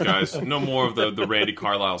more of these guys. No more of the Randy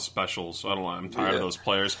Carlyle specials. I don't know. I'm tired of those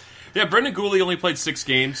players. Yeah, Brendan Guhle only played 6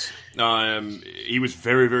 games. He was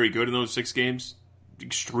very, very good in those 6 games.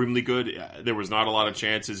 Extremely good. There was not a lot of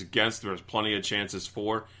chances against. There was plenty of chances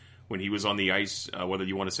for when he was on the ice. Whether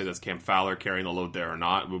you want to say that's Cam Fowler carrying the load there or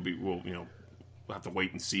not, we'll have to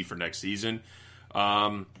wait and see for next season.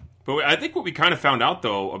 But I think what we kind of found out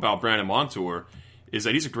though about Brandon Montour is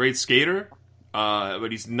that he's a great skater, but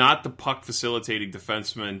he's not the puck facilitating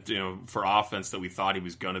defenseman, for offense that we thought he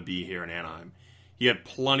was going to be here in Anaheim. He had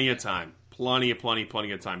plenty of time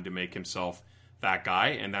to make himself that guy,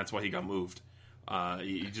 and that's why he got moved.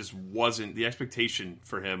 He just wasn't. The expectation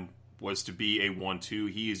for him was to be a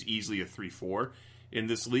 1-2. He is easily a 3-4 in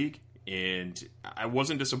this league, and I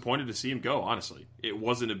wasn't disappointed to see him go, honestly. It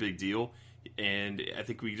wasn't a big deal, and I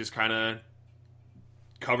think we just kind of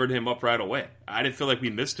covered him up right away. I didn't feel like we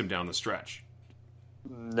missed him down the stretch.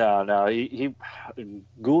 No.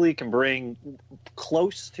 Guhle can bring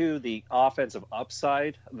close to the offensive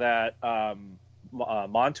upside that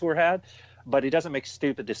Montour had, but he doesn't make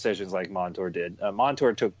stupid decisions like Montour did.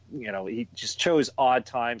 Montour took, he just chose odd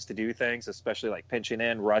times to do things, especially like pinching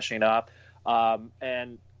in, rushing up.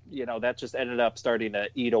 And that just ended up starting to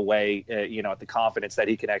eat away, at the confidence that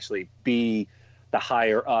he can actually be the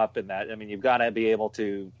higher up in that. I mean, you've got to be able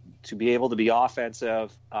to be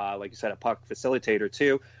offensive, like you said, a puck facilitator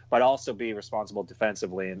too, but also be responsible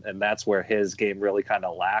defensively. And that's where his game really kind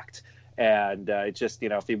of lacked. And it just,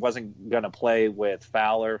 if he wasn't going to play with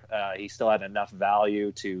Fowler, he still had enough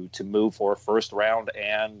value to move for a first round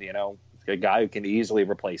and, a guy who can easily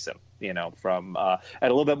replace him, from and a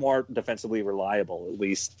little bit more defensively reliable, at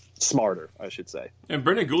least smarter, I should say. And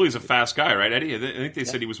Brendan Guhle's a fast guy, right, Eddie? I think they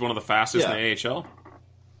said he was one of the fastest in the AHL.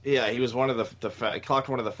 Yeah, he was one of the clocked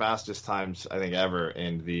one of the fastest times, I think, ever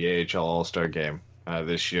in the AHL All-Star game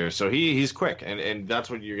this year. So he's quick, and that's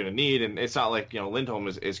what you're going to need. And it's not like, Lindholm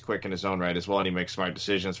is quick in his own right as well, and he makes smart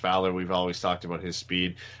decisions. Fowler, we've always talked about his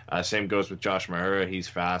speed. Same goes with Josh Mahura. He's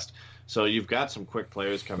fast. So you've got some quick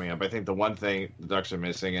players coming up. I think the one thing the Ducks are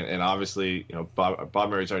missing, and obviously, Bob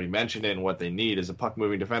Murray's already mentioned it, and what they need is a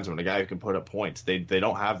puck-moving defenseman, a guy who can put up points. They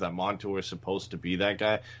don't have that. Montour is supposed to be that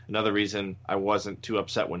guy. Another reason I wasn't too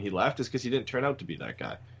upset when he left is because he didn't turn out to be that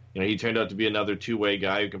guy. He turned out to be another two-way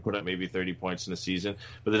guy who can put up maybe 30 points in a season.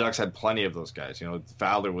 But the Ducks had plenty of those guys.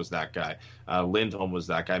 Fowler was that guy. Lindholm was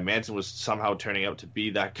that guy. Manson was somehow turning out to be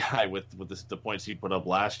that guy with the points he put up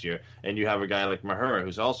last year. And you have a guy like Mahura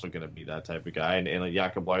who's also going to be that type of guy. And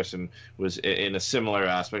Jakob Larsson was in a similar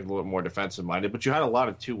aspect, a little bit more defensive-minded. But you had a lot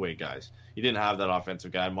of two-way guys. You didn't have that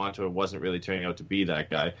offensive guy. Montour wasn't really turning out to be that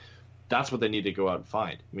guy. That's what they need to go out and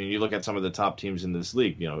find. I mean, you look at some of the top teams in this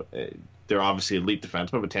league, they're obviously elite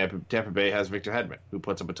defensemen, but Tampa Bay has Victor Hedman, who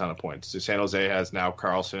puts up a ton of points. So San Jose has now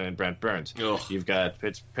Carlson and Brent Burns. Ugh. You've got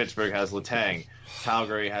Pittsburgh has Letang.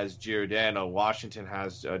 Calgary has Giordano. Washington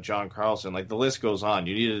has John Carlson. Like, the list goes on.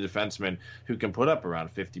 You need a defenseman who can put up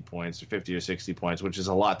around 50 points or 50 or 60 points, which is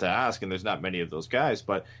a lot to ask, and there's not many of those guys.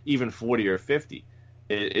 But even 40 or 50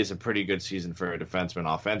 is a pretty good season for a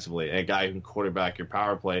defenseman offensively. A guy who can quarterback your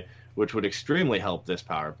power play, which would extremely help this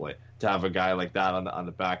power play, to have a guy like that on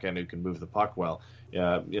the back end who can move the puck well.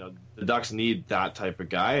 The Ducks need that type of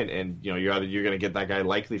guy, and you're going to get that guy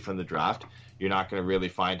likely from the draft. You're not going to really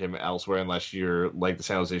find him elsewhere unless you're like the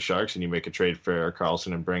San Jose Sharks and you make a trade for Erik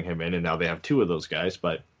Karlsson and bring him in, and now they have two of those guys.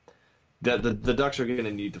 But the Ducks are going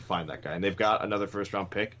to need to find that guy, and they've got another first-round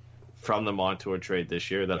pick from the Montour trade this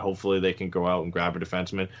year that hopefully they can go out and grab a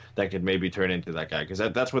defenseman that could maybe turn into that guy, because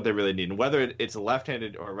that's what they really need. And whether it's a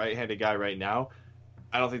left-handed or right-handed guy right now,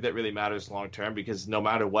 I don't think that really matters long-term, because no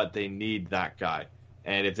matter what, they need that guy.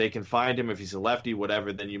 And if they can find him, if he's a lefty,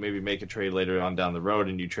 whatever, then you maybe make a trade later on down the road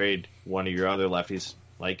and you trade one of your other lefties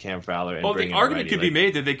like Cam Fowler. And the argument could be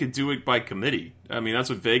made that they could do it by committee. I mean, that's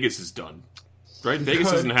what Vegas has done, right? Vegas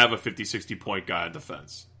doesn't have a 50, 60-point guy on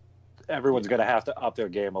defense. Everyone's going to have to up their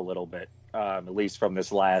game a little bit, at least from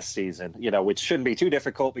this last season, which shouldn't be too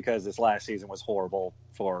difficult because this last season was horrible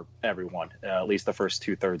for everyone, at least the first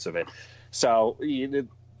 2/3 of it. So,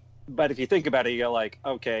 but if you think about it, you're like,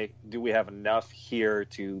 okay, do we have enough here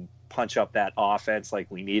to punch up that offense like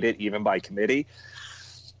we need it, even by committee?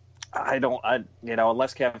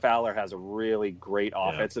 Unless Cam Fowler has a really great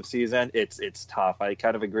offensive season, it's tough. I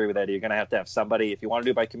kind of agree with that. You're going to have somebody, if you want to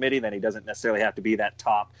do it by committee, then he doesn't necessarily have to be that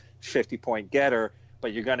top 50-point getter,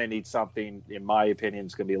 but you're going to need something, in my opinion,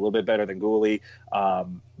 is going to be a little bit better than Gooley.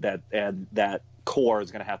 That core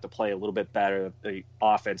is going to have to play a little bit better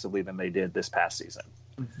offensively than they did this past season.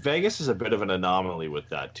 Vegas is a bit of an anomaly with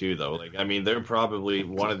that too, though. They're probably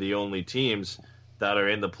one of the only teams that are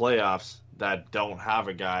in the playoffs that don't have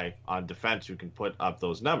a guy on defense who can put up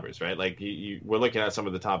those numbers, right? We're looking at some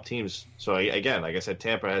of the top teams. So again, like I said,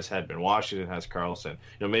 Tampa has Hedman, Washington has Carlson.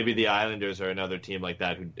 Maybe the Islanders are another team like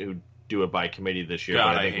that who do it by committee this year.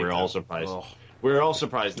 God, but I think we're all surprised. Oh. We're all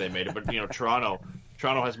surprised they made it. But Toronto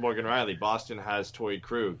has Morgan Riley. Boston has Torrey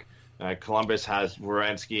Krug. Columbus has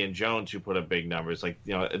Werenski and Jones who put up big numbers.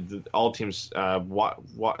 All teams.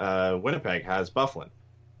 Winnipeg has Byfuglien.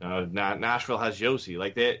 Nashville has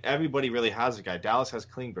Yossi. Everybody really has a guy. Dallas has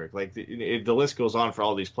Klingberg. The list goes on for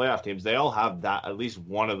all these playoff teams. They all have that, at least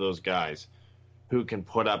one of those guys who can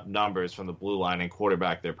put up numbers from the blue line and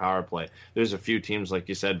quarterback their power play. There's a few teams, like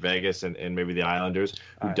you said, Vegas and maybe the Islanders,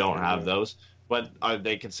 who don't have those. But are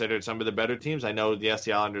they considered some of the better teams? I know, yes,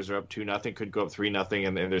 the Islanders are up 2-0, could go up 3-0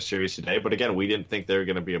 in their series today. But again, we didn't think they were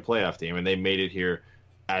going to be a playoff team, and they made it here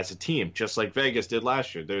as a team, just like Vegas did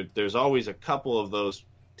last year. There's always a couple of those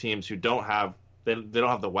teams who don't have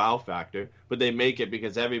the wow factor, but they make it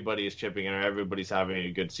because everybody is chipping in or everybody's having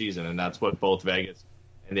a good season, and that's what both Vegas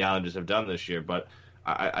and the Islanders have done this year. But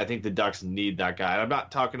I think the Ducks need that guy. And I'm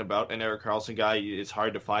not talking about an Erik Karlsson guy. It's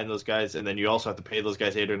hard to find those guys, and then you also have to pay those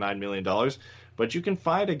guys $8 or $9 million. But you can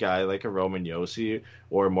find a guy like a Roman Josi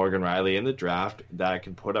or Morgan Riley in the draft that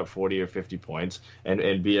can put up 40 or 50 points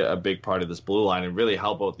and be a big part of this blue line and really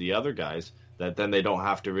help out the other guys, that then they don't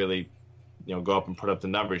have to really go up and put up the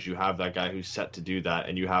numbers. You have that guy who's set to do that,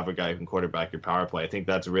 and you have a guy who can quarterback your power play. I think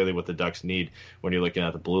that's really what the Ducks need when you're looking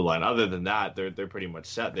at the blue line. Other than that, they're pretty much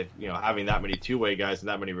set. Having that many two-way guys and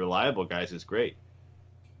that many reliable guys is great.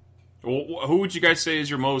 Well, who would you guys say is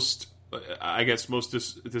your most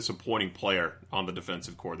disappointing player on the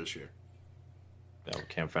defensive core this year?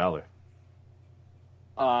 Cam Fowler.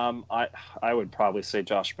 I would probably say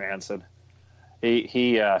Josh Manson.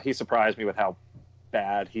 He surprised me with how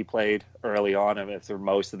bad he played early on and through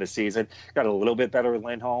most of the season. Got a little bit better with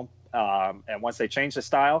Lindholm, and once they changed the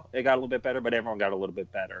style, it got a little bit better, but everyone got a little bit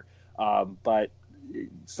better. But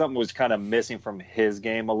something was kind of missing from his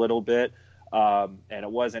game a little bit. And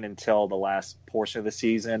it wasn't until the last portion of the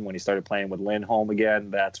season when he started playing with Lindholm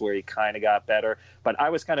again, that's where he kind of got better. But I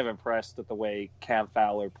was kind of impressed with the way Cam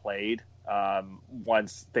Fowler played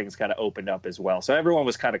once things kind of opened up as well. So everyone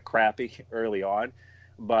was kind of crappy early on,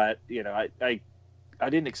 but I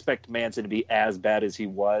didn't expect Manson to be as bad as he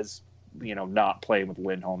was, not playing with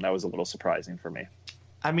Lindholm. That was a little surprising for me.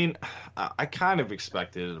 I mean, I kind of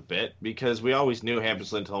expected it a bit because we always knew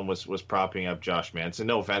Hampus Lindholm was propping up Josh Manson.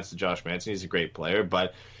 No offense to Josh Manson, he's a great player,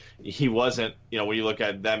 but he wasn't, when you look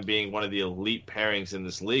at them being one of the elite pairings in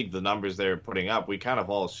this league, the numbers they were putting up, we kind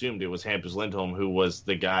of all assumed it was Hampus Lindholm who was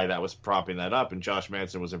the guy that was propping that up, and Josh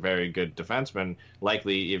Manson was a very good defenseman.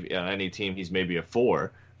 Likely, if on any team, he's maybe a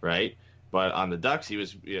 4, right? But on the Ducks, he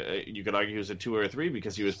was, you could argue he was a 2 or a 3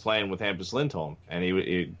 because he was playing with Hampus Lindholm,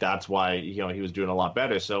 and that's why he was doing a lot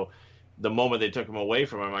better. So the moment they took him away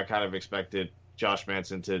from him, I kind of expected Josh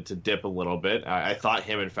Manson to dip a little bit. I thought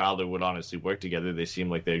him and Fowler would honestly work together. They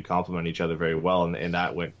seemed like they'd complement each other very well, and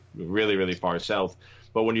that went really, really far south.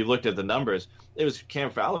 But when you looked at the numbers, it was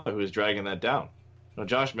Cam Fowler who was dragging that down.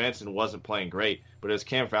 Josh Manson wasn't playing great, but it was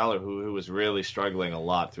Cam Fowler who was really struggling a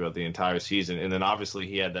lot throughout the entire season. And then obviously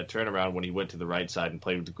he had that turnaround when he went to the right side and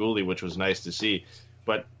played with Gouldy, which was nice to see.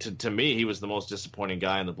 But to me, he was the most disappointing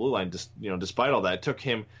guy in the blue line. Despite all that, it took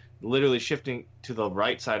him literally shifting to the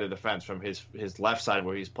right side of the fence from his left side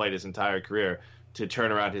where he's played his entire career to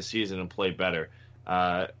turn around his season and play better.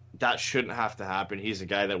 That shouldn't have to happen. He's a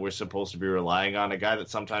guy that we're supposed to be relying on, a guy that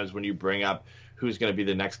sometimes when you bring up who's going to be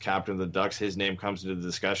the next captain of the Ducks, his name comes into the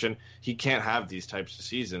discussion. He can't have these types of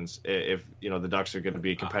seasons if the Ducks are going to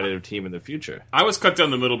be a competitive team in the future. I was cut down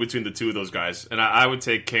the middle between the two of those guys, and I would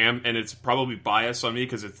take Cam, and it's probably bias on me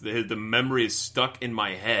because the memory is stuck in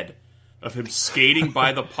my head of him skating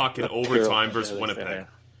by the puck in overtime versus Winnipeg.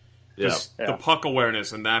 Just the puck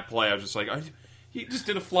awareness in that play, I was just like, he just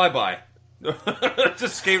did a flyby.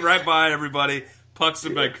 Just skate right by everybody, pucks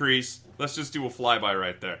in my crease. Let's just do a flyby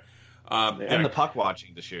right there. And the puck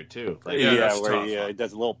watching this year too. Where he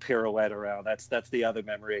does a little pirouette around. That's the other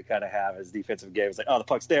memory I kind of have as defensive game. It's like, the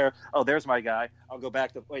puck's there. Oh, there's my guy. I'll go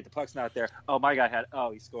back to wait. The puck's not there. Oh, my guy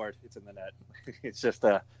he scored. It's in the net. It's just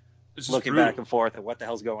looking back and forth at what the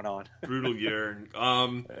hell's going on. Brutal year.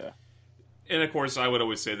 And of course, I would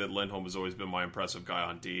always say that Lindholm has always been my impressive guy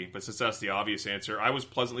on D. But since that's the obvious answer, I was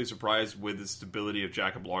pleasantly surprised with the stability of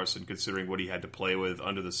Jacob Larsson, considering what he had to play with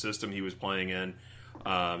under the system he was playing in.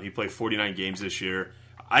 He played 49 games this year.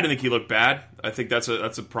 I didn't think he looked bad. I think that's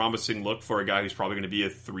a promising look for a guy who's probably going to be a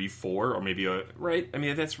 3-4 or maybe right. I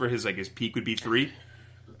mean, that's where his peak would be 3.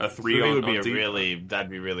 A 3 would be that'd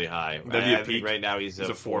be really high. That'd be a peak. Right now he's a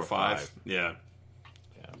 4-5. Yeah.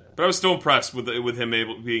 But I was still impressed with him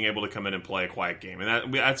being able to come in and play a quiet game,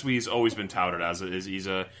 and that's what he's always been touted as. Is he's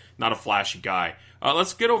not a flashy guy.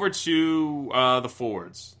 Let's get over to the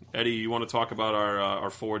forwards. Eddie, you want to talk about our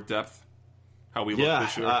forward depth? How we look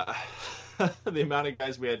this year? The amount of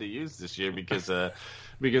guys we had to use this year because of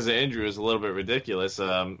injury was a little bit ridiculous. We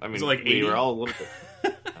were all a little bit.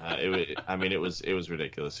 It was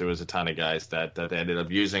ridiculous. There was a ton of guys that they ended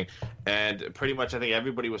up using, and pretty much I think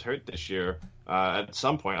everybody was hurt this year at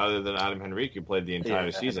some point, other than Adam Henrique, who played the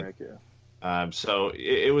entire season. So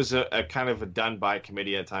it was a kind of a done by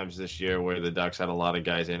committee at times this year, where the Ducks had a lot of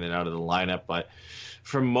guys in and out of the lineup, but.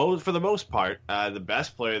 For the most part, the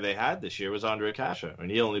best player they had this year was Ondrej Kase, and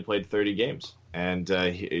he only played 30 games. And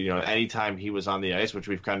anytime he was on the ice, which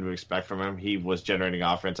we've come to expect from him, he was generating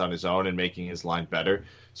offense on his own and making his line better.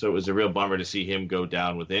 So it was a real bummer to see him go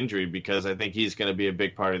down with injury, because I think he's going to be a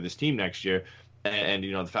big part of this team next year. And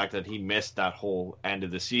the fact that he missed that whole end of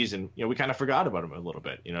the season, we kind of forgot about him a little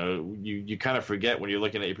bit. You kind of forget when you're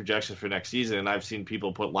looking at your projections for next season, and I've seen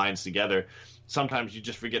people put lines together. Sometimes you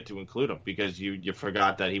just forget to include him because you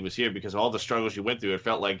forgot that he was here, because all the struggles you went through, it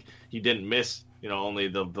felt like he didn't miss, only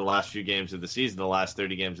the last few games of the season, the last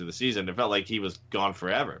 30 games of the season. It felt like he was gone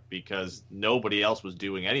forever because nobody else was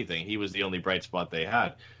doing anything. He was the only bright spot they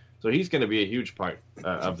had. So he's going to be a huge part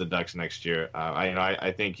of the Ducks next year.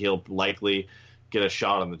 I think he'll likely get a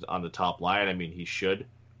shot on the top line. I mean, he should,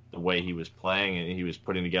 the way he was playing, and he was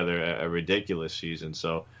putting together a ridiculous season.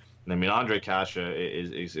 So, Ondrej Kase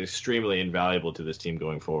is extremely invaluable to this team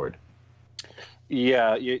going forward.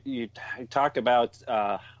 Yeah, you talk about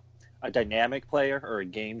a dynamic player or a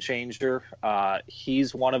game changer.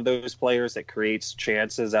 He's one of those players that creates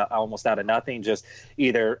chances almost out of nothing, just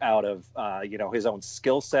either out of his own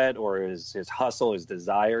skill set or his hustle, his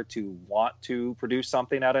desire to want to produce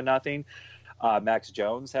something out of nothing. Max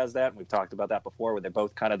Jones has that, and we've talked about that before, where they're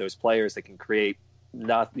both kind of those players that can create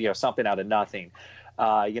something out of nothing.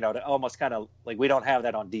 To almost kind of like we don't have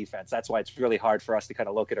that on defense. That's why it's really hard for us to kind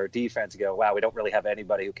of look at our defense and go, wow, we don't really have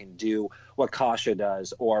anybody who can do what Kasha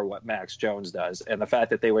does or what Max Jones does. And the fact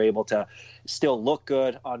that they were able to still look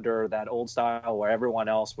good under that old style where everyone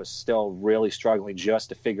else was still really struggling just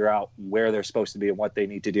to figure out where they're supposed to be and what they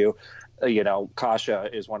need to do. Kasha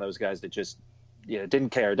is one of those guys that just didn't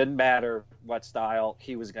care. It didn't matter what style.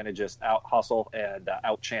 He was going to just out hustle and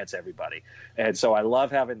out chance everybody. And so I love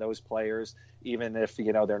having those players, even if,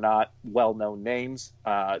 they're not well-known names.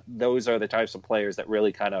 Those are the types of players that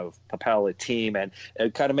really kind of propel a team and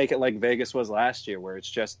kind of make it like Vegas was last year, where it's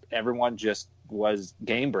just everyone just was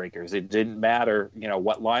game breakers. It didn't matter,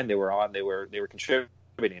 what line they were on. They were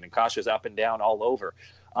contributing, and Kasha's up and down all over.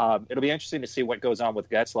 It'll be interesting to see what goes on with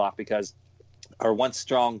Getzlaf, because our once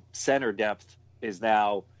strong center depth is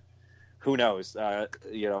now, who knows,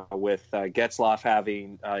 with Getzlaf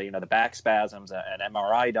having, the back spasms, an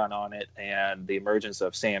MRI done on it, and the emergence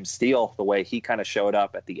of Sam Steele, the way he kind of showed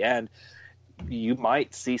up at the end, you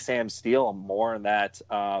might see Sam Steele more in that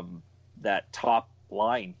top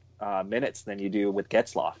line minutes than you do with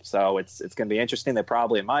Getzlaf. So it's going to be interesting. They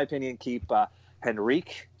probably, in my opinion, keep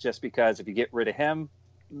Henrique, just because if you get rid of him,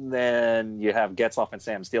 then you have Getzlaf and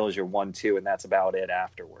Sam Steele as your 1-2, and that's about it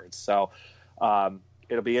afterwards. So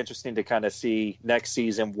it'll be interesting to kind of see next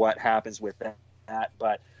season what happens with that.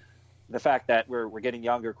 But the fact that we're getting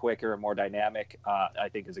younger, quicker, and more dynamic, I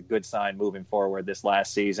think is a good sign moving forward this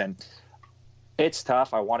last season. It's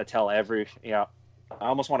tough. I want to tell I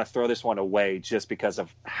almost want to throw this one away just because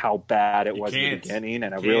of how bad it was in the beginning.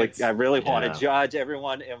 And I really want to judge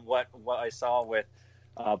everyone in what I saw with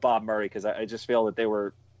Bob Murray, because I just feel that they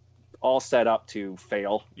were all set up to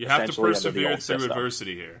fail. You have to persevere through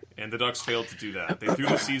adversity here, and the Ducks failed to do that. They threw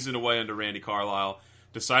the season away under Randy Carlyle,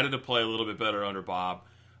 decided to play a little bit better under Bob.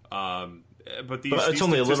 But it's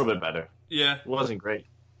only a little bit better. Yeah, it wasn't great.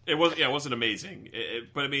 It wasn't amazing.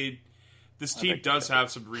 But I mean, this team does have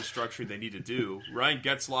some restructuring they need to do. Ryan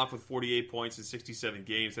Getzlaf with 48 points in 67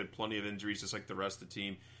 games had plenty of injuries, just like the rest of the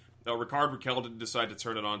team. Ricard Raquel didn't decide to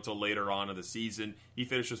turn it on until later on in the season. He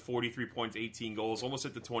finished with 43 points, 18 goals, almost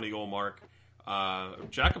hit the 20-goal mark.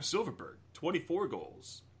 Jakob Silfverberg, 24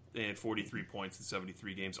 goals and 43 points in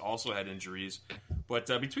 73 games, also had injuries. But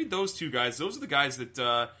between those two guys, those are the guys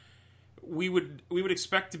that we would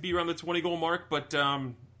expect to be around the 20-goal mark. But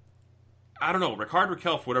I don't know. Ricard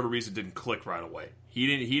Raquel, for whatever reason, didn't click right away. He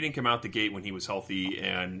didn't come out the gate when he was healthy,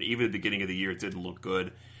 and even at the beginning of the year, it didn't look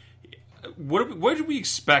good. What did we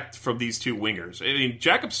expect from these two wingers? I mean,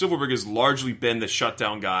 Jakob Silfverberg has largely been the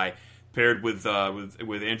shutdown guy, paired with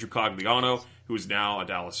Andrew Cogliano, who is now a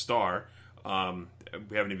Dallas Star. We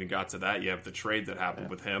haven't even got to that yet, the trade that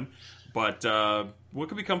happened with him. But what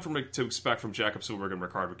can we come to expect from Jakob Silfverberg and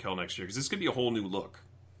Ricard Raquel next year? Because this is going to be a whole new look.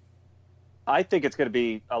 I think it's going to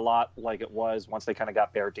be a lot like it was once they kind of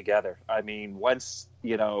got paired together. I mean, once,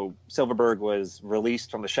 Silfverberg was released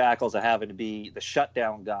from the shackles of having to be the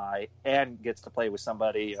shutdown guy and gets to play with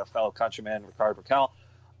somebody, a fellow countryman, Ricard Raquel,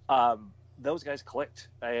 those guys clicked.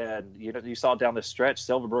 And, you saw down the stretch,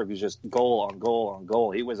 Silfverberg was just goal on goal on goal.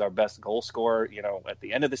 He was our best goal scorer, at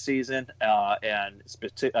the end of the season, and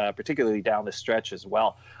particularly down the stretch as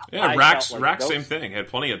well. Yeah, Rax, same thing. Had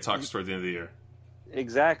plenty of tucks toward the end of the year.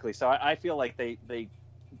 Exactly. So I feel like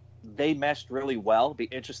they meshed really well. It'll be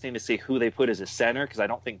interesting to see who they put as a center, because I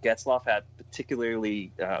don't think Getzlaf had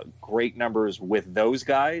particularly great numbers with those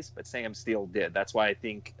guys, but Sam Steele did. That's why I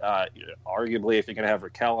think arguably if you're going to have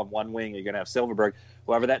Raquel on one wing, you're going to have Silfverberg.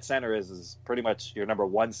 Whoever that center is pretty much your number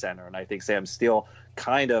one center, and I think Sam Steele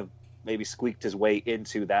kind of maybe squeaked his way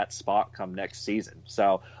into that spot come next season.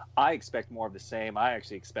 So I expect more of the same. I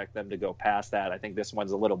actually expect them to go past that. I think this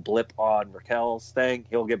one's a little blip on Raquel's thing.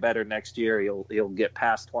 He'll get better next year. He'll get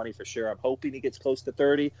past 20 for sure. I'm hoping he gets close to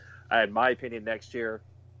 30. In my opinion, next year,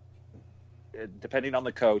 depending on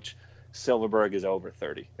the coach, Silfverberg is over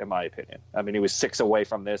 30, in my opinion. I mean, he was 6 away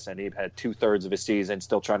from this, and he had 2/3 of his season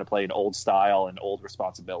still trying to play an old style and old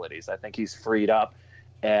responsibilities. I think he's freed up,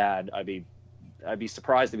 and I'd be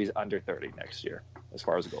surprised if he's under 30 next year as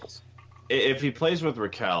far as goals. If he plays with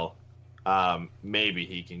Raquel, maybe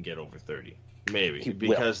he can get over 30. Maybe,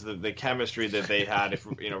 because the chemistry that they had.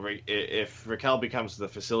 If Raquel becomes the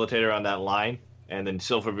facilitator on that line, and then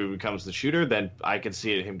Silfverberg becomes the shooter, then I could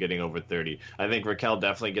see him getting over 30. I think Raquel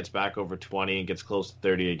definitely gets back over 20 and gets close to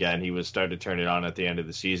 30 again. He was starting to turn it on at the end of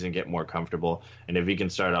the season, get more comfortable, and if he can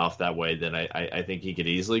start off that way, then I think he could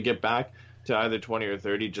easily get back to either 20 or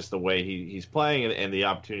 30, just the way he's playing and the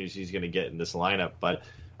opportunities he's going to get in this lineup. But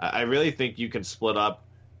I really think you can split up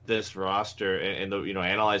this roster and the,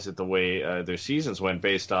 analyze it the way their seasons went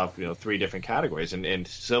based off, three different categories. And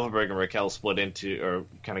Silfverberg and Raquel split into, or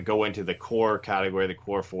kind of go into the core category, the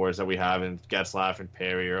core fours that we have, and Getzlaf and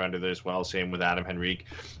Perry are under there as well. Same with Adam Henrique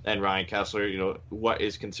and Ryan Kessler, what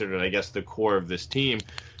is considered, I guess, the core of this team.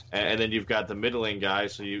 And then you've got the middling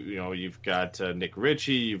guys. So you've got Nick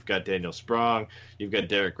Ritchie, you've got Daniel Sprong, you've got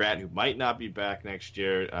Derek Grant, who might not be back next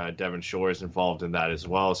year. Devin Shore is involved in that as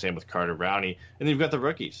well. Same with Carter Rowney. And then you've got the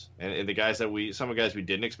rookies and the guys some of the guys we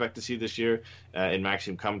didn't expect to see this year, in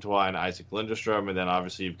Maxime Comtois and Isaac Lindstrom. And then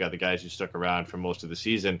obviously you've got the guys who stuck around for most of the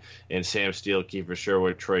season in Sam Steele, Kiefer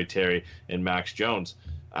Sherwood, Troy Terry, and Max Jones.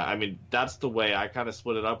 I mean, that's the way I kind of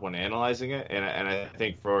split it up when analyzing it. And I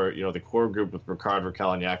think for, the core group with Ricard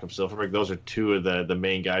Raquel and Jakob Silfverberg, those are two of the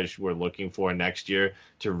main guys we're looking for next year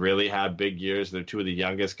to really have big years. They're two of the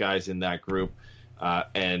youngest guys in that group.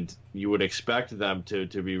 And you would expect them to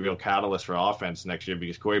be real catalysts for offense next year,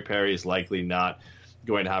 because Corey Perry is likely not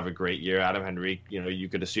going to have a great year. Adam Henrique, you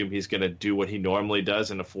could assume he's going to do what he normally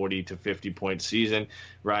does in a 40 to 50 point season.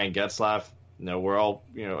 Ryan Getzlaf, we're all,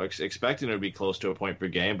 expecting him to be close to a point per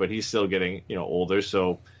game, but he's still getting, older.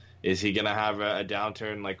 So is he going to have a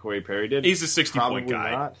downturn like Corey Perry did? He's a 60-point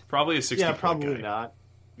guy. Not. Probably a 60-point guy. Yeah, probably not.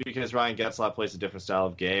 Because Ryan Getzlaf plays a different style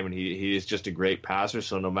of game, and he is just a great passer.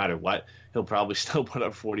 So no matter what, he'll probably still put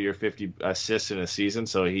up 40 or 50 assists in a season.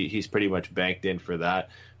 So he's pretty much banked in for that.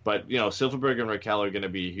 But, Silfverberg and Raquel are going to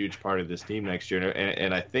be a huge part of this team next year.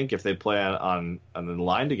 And I think if they play on the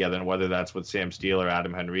line together, and whether that's with Sam Steele or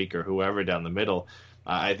Adam Henrique or whoever down the middle,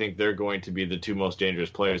 I think they're going to be the two most dangerous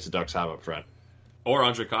players the Ducks have up front. Or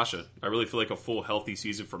Andre Kasha. I really feel like a full, healthy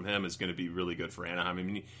season from him is going to be really good for Anaheim. I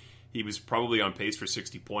mean, he was probably on pace for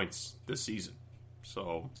 60 points this season.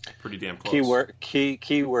 So pretty damn close.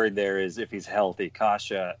 Key word there is if he's healthy.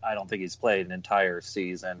 Kasha, I don't think he's played an entire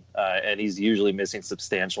season, and he's usually missing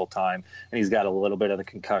substantial time, and he's got a little bit of the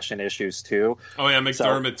concussion issues too. Oh yeah,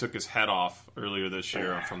 McDermott took his head off earlier this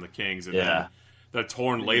year from the Kings, and then that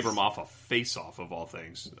torn labrum off a face-off of all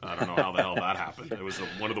things. I don't know how the hell that happened. It was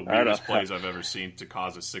one of the weirdest plays I've ever seen to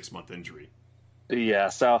cause a 6-month injury. Yeah,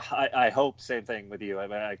 so I hope same thing with you. I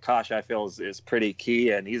mean, Kasha, I feel, is pretty key,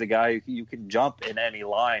 and he's a guy you can jump in any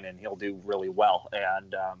line, and he'll do really well.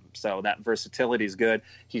 And so that versatility is good.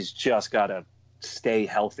 He's just got to stay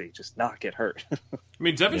healthy, just not get hurt. I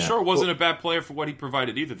mean, Devin Shore wasn't a bad player for what he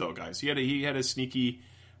provided either, though, guys. He had a sneaky,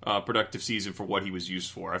 productive season for what he was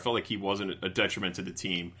used for. I felt like he wasn't a detriment to the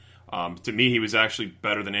team. To me, he was actually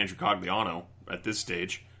better than Andrew Cogliano at this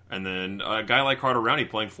stage. And then a guy like Carter Rowney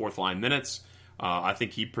playing fourth-line minutes. I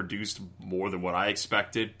think he produced more than what I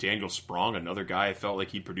expected. Daniel Sprong, another guy, I felt like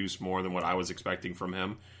he produced more than what I was expecting from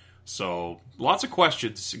him. So lots of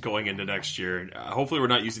questions going into next year. Hopefully we're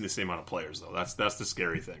not using the same amount of players, though. That's the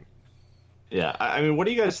scary thing. Yeah, I mean, what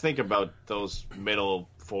do you guys think about those middle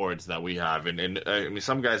forwards that we have? And I mean,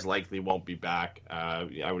 some guys likely won't be back.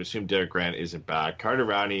 I would assume Derek Grant isn't back. Carter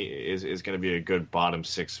Rowney is going to be a good bottom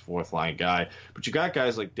six, fourth line guy. But you got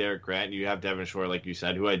guys like Derek Grant. You have Devin Shore, like you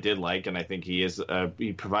said, who I did like, and I think he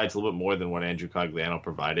provides a little bit more than what Andrew Cogliano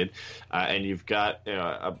provided. And you've got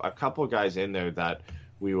a couple of guys in there that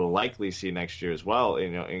we will likely see next year as well,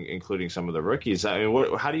 including some of the rookies. I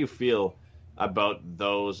mean, how do you feel about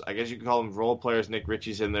those? I guess you could call them role players. Nick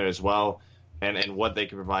Ritchie's in there as well, and what they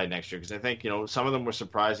can provide next year. Because I think, some of them were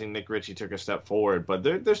surprising. Nick Ritchie took a step forward, but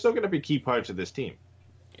they're still going to be key parts of this team.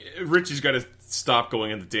 Ritchie's got to stop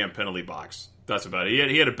going in the damn penalty box. That's about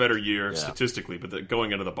it. He had a better year statistically, but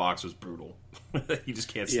going into the box was brutal. He just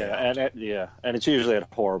can't stay out. And it's usually at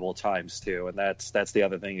horrible times too. And that's the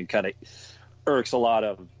other thing. It kind of irks a lot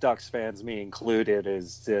of Ducks fans, me included,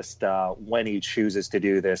 is just when he chooses to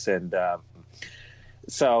do this. And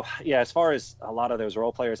so, as far as a lot of those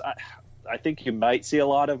role players, I think you might see a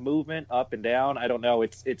lot of movement up and down. I don't know.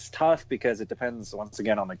 It's tough because it depends, once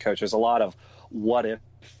again, on the coach. There's a lot of what-if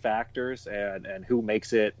factors and who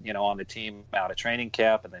makes it, on the team out of training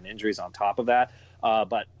camp, and then injuries on top of that.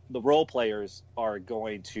 But the role players are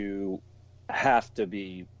going to have to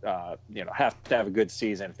be, have to have a good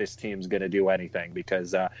season if this team's going to do anything,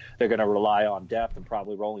 because they're going to rely on depth and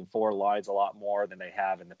probably rolling four lines a lot more than they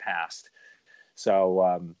have in the past.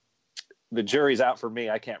 So the jury's out for me.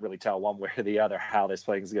 I can't really tell one way or the other how this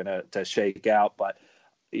thing's going to shake out. But,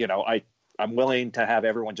 I'm willing to have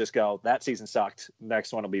everyone just go, that season sucked.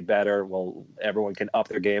 Next one will be better. Well, everyone can up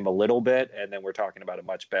their game a little bit, and then we're talking about a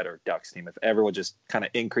much better Ducks team if everyone just kind of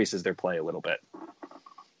increases their play a little bit.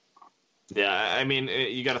 Yeah, I mean,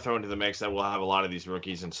 you got to throw into the mix that we'll have a lot of these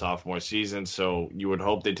rookies in sophomore season, so you would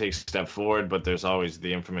hope they take a step forward, but there's always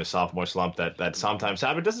the infamous sophomore slump that sometimes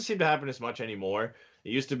happens. It doesn't seem to happen as much anymore.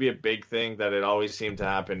 It used to be a big thing that it always seemed to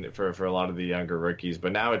happen for a lot of the younger rookies,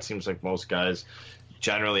 but now it seems like most guys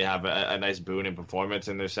generally have a nice boon in performance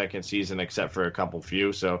in their second season, except for a couple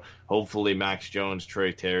few. So hopefully Max Jones,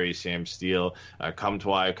 Troy Terry, Sam Steele,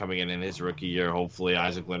 Comtois coming in his rookie year, hopefully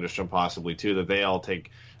Isaac Lindstrom possibly too, that they all take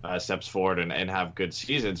steps forward and have good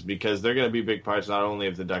seasons, because they're going to be big parts not only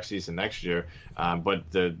of the Duck season next year, but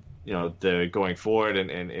the going forward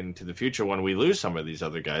and into the future when we lose some of these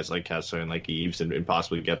other guys like Kessler and like Eves and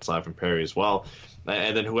possibly Getzlaff and Perry as well,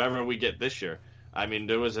 and then whoever we get this year. I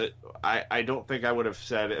mean, I don't think I would have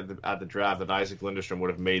said at the draft that Isaac Lindstrom would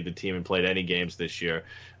have made the team and played any games this year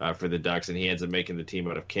for the Ducks, and he ends up making the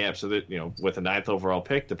team out of camp. So that, with a 9th overall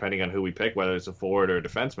pick, depending on who we pick, whether it's a forward or a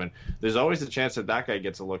defenseman, there's always a chance that guy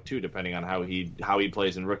gets a look too, depending on how he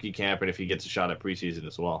plays in rookie camp and if he gets a shot at preseason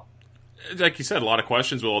as well. Like you said, a lot of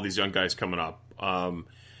questions with all these young guys coming up,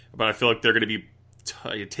 but I feel like they're going to be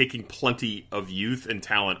taking plenty of youth and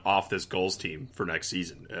talent off this goals team for next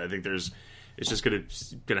season. I think it's just going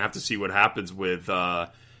to have to see what happens with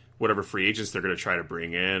whatever free agents they're going to try to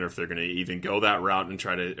bring in, or if they're going to even go that route and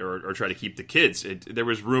try to keep the kids. There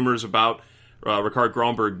was rumors about Ricard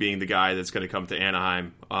Grönberg being the guy that's going to come to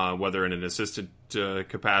Anaheim, whether in an assistant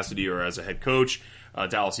capacity or as a head coach.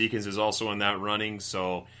 Dallas Eakins is also in that running.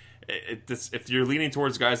 So if you're leaning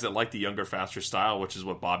towards guys that like the younger, faster style, which is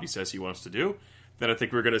what Bobby says he wants to do, then I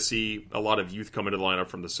think we're going to see a lot of youth come into the lineup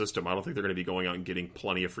from the system. I don't think they're going to be going out and getting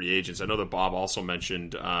plenty of free agents. I know that Bob also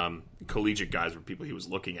mentioned collegiate guys were people he was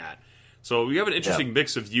looking at. So we have an interesting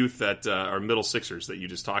mix of youth that are middle sixers that you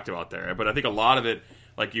just talked about there. But I think a lot of it,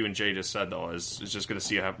 like you and Jay just said, though, is just going to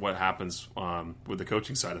see what happens with the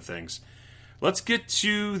coaching side of things. Let's get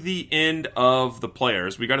to the end of the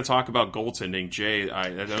players. We got to talk about goaltending. Jay, I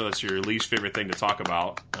know that's your least favorite thing to talk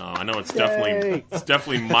about. I know it's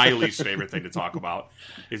definitely my least favorite thing to talk about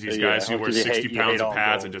is these guys who wear 60 pounds of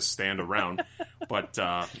pads and just stand around, but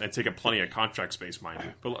and take up plenty of contract space, mind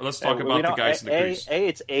you. But let's talk about the guys in the crease.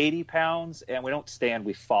 It's 80 pounds, and we don't stand;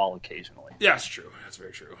 we fall occasionally. Yeah, that's true. That's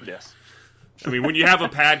very true. Yes. I mean, when you have a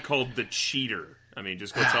pad called the cheater, I mean,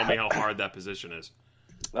 just go tell me how hard that position is.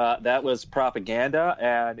 That was propaganda,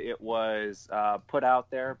 and it was put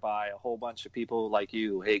out there by a whole bunch of people like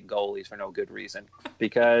you who hate goalies for no good reason.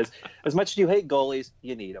 Because as much as you hate goalies,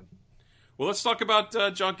 you need them. Well, let's talk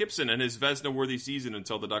about John Gibson and his Vezina-worthy season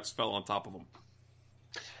until the Ducks fell on top of him.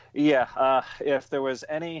 Yeah, if there was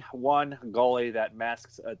any one goalie that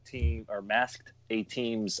masked a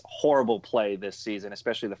team's horrible play this season,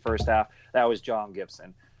 especially the first half, that was John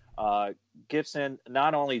Gibson. Gibson,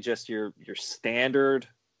 not only just your standard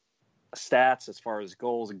stats as far as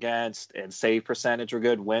goals against and save percentage were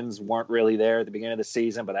good. Wins weren't really there at the beginning of the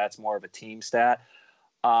season, but that's more of a team stat.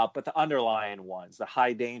 But the underlying ones, the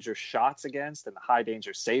high danger shots against and the high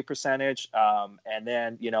danger save percentage. And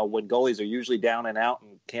then, when goalies are usually down and out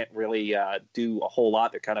and can't really do a whole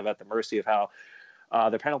lot, they're kind of at the mercy of how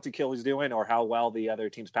their penalty kill is doing or how well the other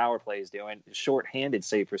team's power play is doing. Short-handed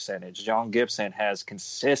save percentage. John Gibson has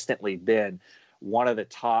consistently been one of the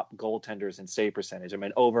top goaltenders in save percentage. I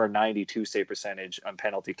mean, over a 92 save percentage on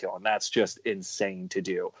penalty kill, and that's just insane to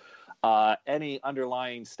do. Any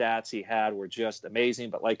underlying stats he had were just amazing,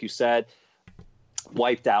 but like you said,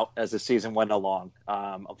 wiped out as the season went along.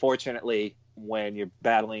 Unfortunately, when you're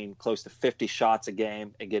battling close to 50 shots a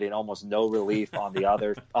game and getting almost no relief on the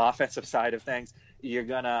other offensive side of things, you're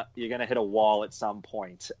gonna hit a wall at some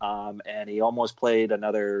point. And he almost played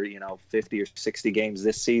another 50 or 60 games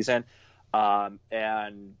this season.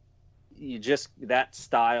 And that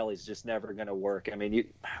style is just never going to work. I mean,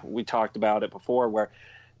 we talked about it before where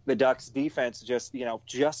the Ducks defense just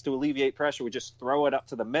to alleviate pressure would just throw it up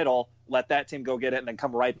to the middle, let that team go get it, and then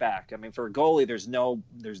come right back. I mean, for a goalie, there's no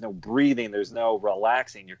breathing, there's no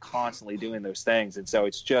relaxing. You're constantly doing those things. And so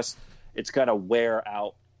it's going to wear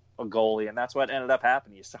out a goalie. And that's what ended up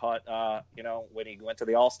happening. You saw it, when he went to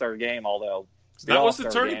the All-Star game, although that was the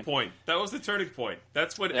turning point. That was the turning point.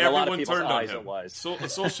 That's when everyone turned on him.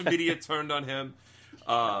 Social media turned on him.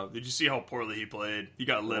 Did you see how poorly he played? He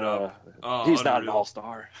got lit up. He's not an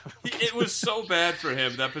all-star. It was so bad for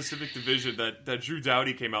him, that Pacific Division, that Drew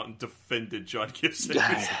Doughty came out and defended John Gibson.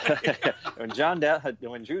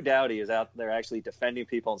 When Drew Doughty is out there actually defending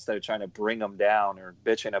people instead of trying to bring them down or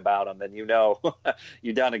bitching about them, then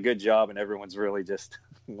you've done a good job, and everyone's really just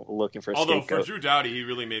looking for a Although scapegoat. For Drew Doughty, he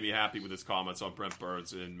really made me happy with his comments on Brent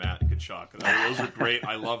Burns and Matt Tkachuk. Those were great.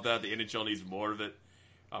 I love that. The NHL needs more of it.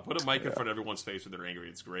 Put a mic in front of everyone's face when they're angry.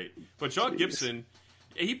 It's great. But John Gibson,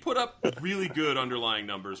 He put up really good underlying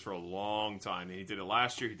numbers for a long time. He did it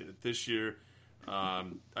last year. He did it this year.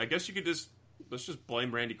 I guess you could let's just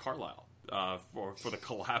blame Randy Carlyle for the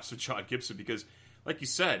collapse of John Gibson because, like you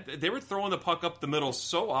said, they were throwing the puck up the middle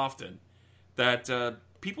so often that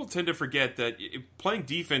people tend to forget that playing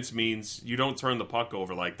defense means you don't turn the puck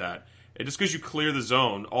over like that. And just because you clear the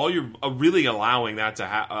zone, all you're really allowing that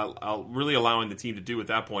to really allowing the team to do at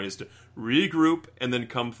that point is to regroup and then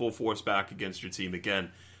come full force back against your team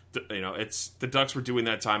again. It's the Ducks were doing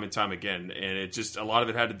that time and time again, and it just a lot of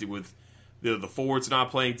it had to do with the forwards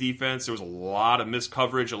not playing defense. There was a lot of missed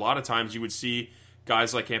coverage. A lot of times you would see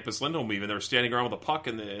guys like Hampus Lindholm even they were standing around with a puck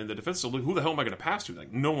in the defense. So who the hell am I going to pass to?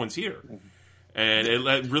 Like no one's here, and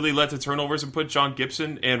it really led to turnovers and put John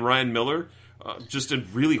Gibson and Ryan Miller. Just in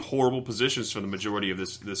really horrible positions for the majority of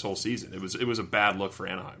this whole season. It was a bad look for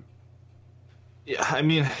Anaheim. Yeah, I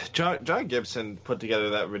mean, John Gibson put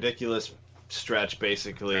together that ridiculous stretch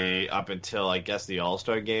basically up until, I guess, the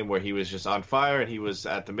All-Star game where he was just on fire and he was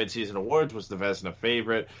at the midseason awards, was the Vezina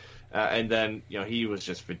favorite. And then, he was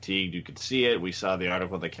just fatigued. You could see it. We saw the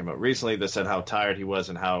article that came out recently that said how tired he was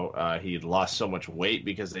and how he had lost so much weight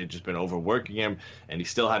because they'd just been overworking him, and he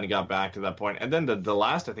still hadn't got back to that point. And then the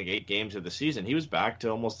last, I think, 8 games of the season, he was back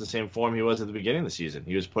to almost the same form he was at the beginning of the season.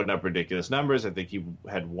 He was putting up ridiculous numbers. I think he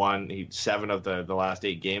had 7 of the last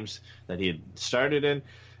 8 games that he had started in.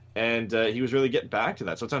 And he was really getting back to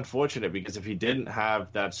that. So it's unfortunate because if he didn't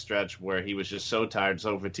have that stretch where he was just so tired,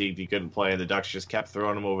 so fatigued, he couldn't play, and the Ducks just kept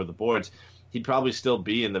throwing him over the boards, he'd probably still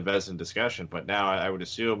be in the Vezina discussion. But now I would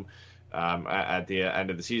assume at the end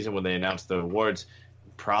of the season when they announce the awards,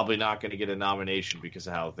 probably not going to get a nomination because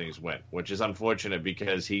of how things went, which is unfortunate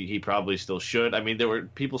because he probably still should. I mean, there were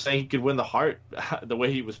people saying he could win the Hart the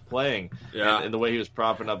way he was playing and the way he was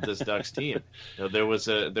propping up this Ducks team. There was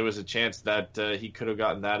a chance that he could have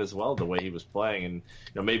gotten that as well the way he was playing,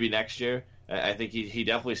 and maybe next year. I think he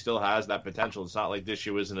definitely still has that potential. It's not like this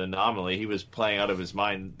year was an anomaly. He was playing out of his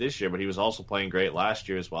mind this year, but he was also playing great last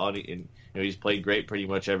year as well. And he's played great pretty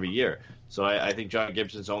much every year. So I think John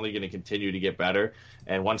Gibson's only going to continue to get better.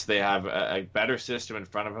 And once they have a better system in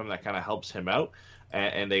front of him that kind of helps him out,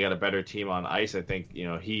 and they got a better team on ice, I think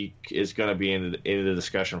he is going to be in the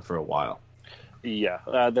discussion for a while. Yeah,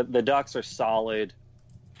 the Ducks are solid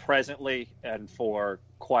presently and for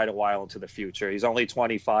quite a while into the future. He's only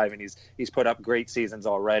 25 and he's put up great seasons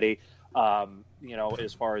already.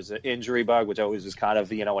 As far as the injury bug, which always was kind of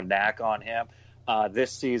a knack on him.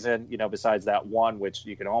 This season, besides that one, which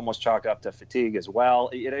you can almost chalk up to fatigue as well.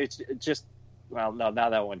 It's just not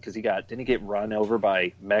that one because didn't he get run over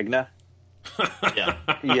by Megna? Yeah.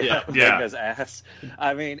 Megna's ass.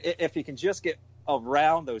 I mean, if he can just get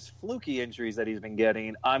around those fluky injuries that he's been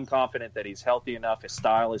getting, I'm confident that he's healthy enough. His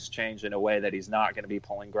style has changed in a way that he's not going to be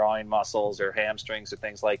pulling groin muscles or hamstrings or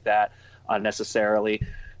things like that unnecessarily.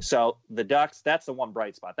 So the Ducks, that's the one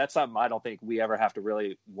bright spot. That's something I don't think we ever have to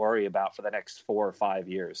really worry about for the next 4 or 5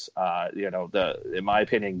 years. In my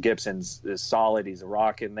opinion, Gibson's is solid. He's a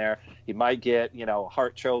rock in there. He might get,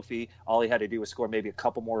 Hart Trophy. All he had to do was score maybe a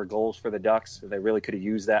couple more goals for the Ducks. They really could have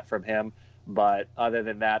used that from him. But other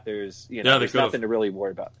than that, there's there's nothing to really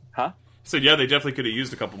worry about. Huh? So yeah, they definitely could have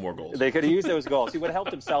used a couple more goals. They could have used those goals. He would have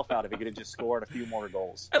helped himself out if he could have just scored a few more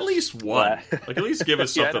goals. At least one. Like at least give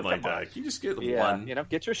us something like that. Can you just get one?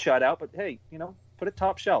 Get your shutout, but hey, put it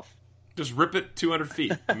top shelf. Just rip it 200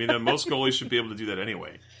 feet. I mean, most goalies should be able to do that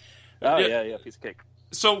anyway. Oh yeah, piece of cake.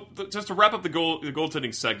 So just to wrap up the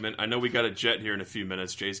goaltending segment, I know we got a jet here in a few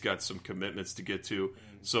minutes. Jay's got some commitments to get to.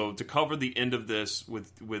 So to cover the end of this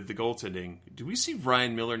with the goaltending, do we see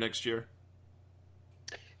Ryan Miller next year?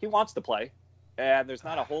 He wants to play, and there's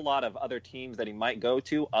not a whole lot of other teams that he might go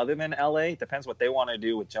to other than LA. It depends what they want to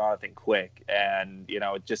do with Jonathan Quick, and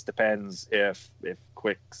it just depends if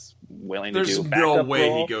Quick's willing to do a backup role. There's no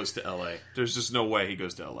way he goes to LA. There's just no way he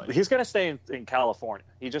goes to LA. He's going to stay in California.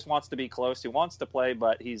 He just wants to be close. He wants to play,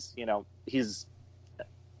 but he's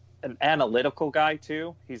an analytical guy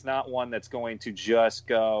too. He's not one that's going to just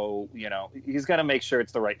go, he's going to make sure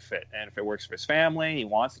it's the right fit. And if it works for his family, he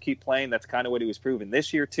wants to keep playing. That's kind of what he was proving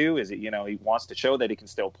this year too, is that, he wants to show that he can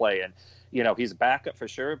still play. And, he's a backup for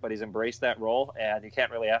sure, but he's embraced that role, and you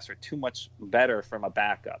can't really ask for too much better from a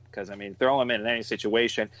backup. Because, throw him in any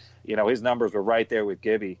situation, his numbers were right there with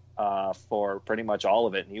Gibby for pretty much all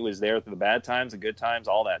of it. And he was there through the bad times, the good times,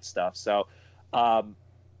 all that stuff. So,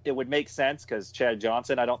 it would make sense because Chad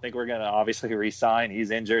Johnson, I don't think we're going to obviously re-sign. He's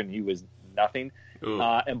injured and he was nothing.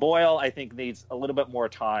 And Boyle, I think, needs a little bit more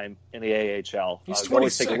time in the AHL. He's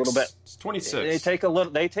 26. Take a little bit. He's 26.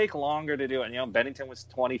 They take longer to do it. Bennington was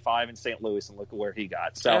 25 in St. Louis, and look at where he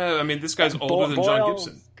got. So this guy's older than John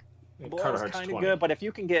Gibson. was kind of good, but if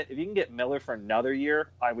you can get Miller for another year,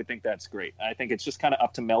 I would think that's great. I think it's just kind of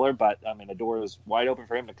up to Miller, but I mean the door is wide open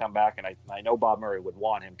for him to come back, and I know Bob Murray would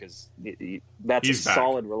want him because that's a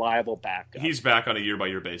solid, reliable backup. He's back on a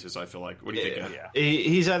year-by-year basis, I feel like. What do you think? Yeah.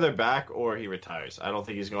 He's either back or he retires. I don't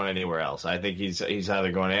think he's going anywhere else. I think he's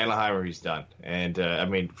either going to Anaheim or he's done. And I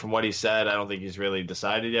mean, from what he said, I don't think he's really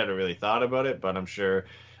decided yet or really thought about it, but I'm sure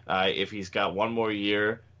if he's got one more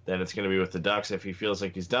year, then it's going to be with the Ducks. If he feels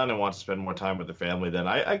like he's done and wants to spend more time with the family, then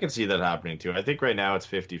I can see that happening too. I think right now it's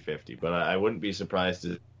 50-50, but I wouldn't be surprised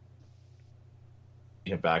to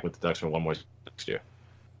get back with the Ducks for one more next year.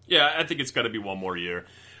 Yeah, I think it's got to be one more year.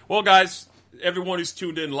 Well, guys, everyone who's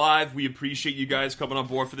tuned in live, we appreciate you guys coming on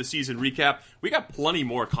board for the season recap. We got plenty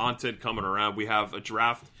more content coming around. We have a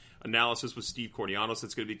draft analysis with Steve Kordianos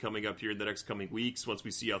that's going to be coming up here in the next coming weeks once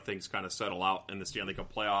we see how things kind of settle out in the Stanley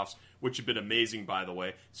Cup playoffs, which have been amazing, by the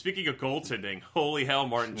way. Speaking of goaltending, holy hell,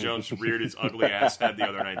 Martin Jones reared his ugly ass head the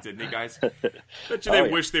other night, didn't he, guys? Bet you they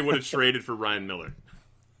wish they would have traded for Ryan Miller.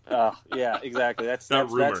 Yeah, exactly. That's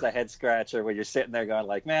the head scratcher when you're sitting there going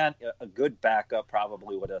like, man, a good backup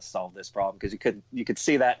probably would have solved this problem, because you could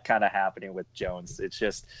see that kind of happening with Jones. It's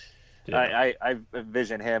just I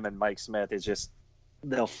envision him and Mike Smith. It's just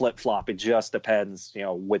they'll flip-flop. It just depends,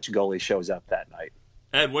 which goalie shows up that night.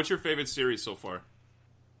 Ed, what's your favorite series so far?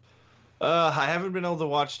 I haven't been able to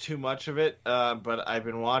watch too much of it, but I've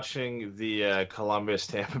been watching the Columbus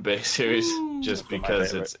Tampa Bay series just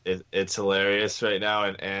because it's hilarious right now,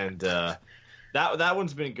 and that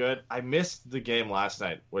one's been good. I missed the game last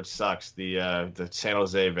night, which sucks. The San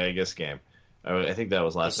Jose Vegas game. I think that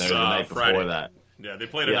was last night or the night Friday. Before that. Yeah, they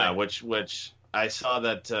played tonight. Yeah, which I saw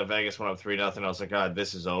that Vegas went up 3-0. I was like, God,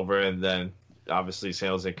 this is over. And then obviously San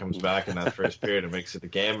Jose comes back in that first period and makes it the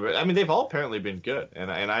game. But I mean, they've all apparently been good, and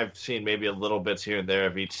I've seen maybe a little bits here and there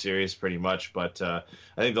of each series, pretty much. But I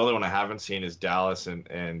think the only one I haven't seen is Dallas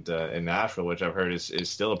and Nashville, which I've heard is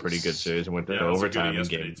still a pretty good series and went to overtime in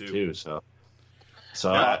game too. So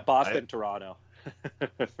Boston, Toronto.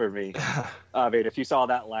 For me, I mean, if you saw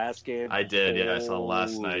that last game, I did. Yeah, I saw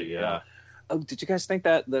last night. Yeah. Oh, did you guys think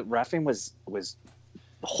that the reffing was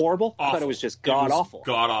horrible? Awful. I thought it was just god-awful.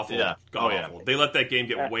 God-awful. Yeah. God-awful. They let that game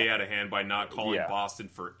get way out of hand by not calling Boston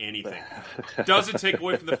for anything. Doesn't take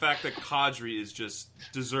away from the fact that Kadri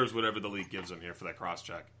deserves whatever the league gives him here for that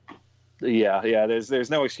cross-check. Yeah. There's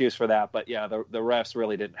no excuse for that. But, yeah, the refs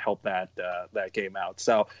really didn't help that game out.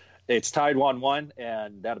 So it's tied 1-1,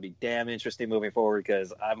 and that'll be damn interesting moving forward,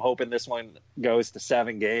 because I'm hoping this one goes to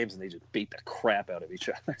 7 games and they just beat the crap out of each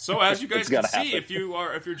other. So as you guys can see, if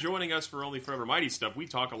you're joining us for Only Forever Mighty stuff, we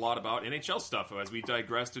talk a lot about NHL stuff as we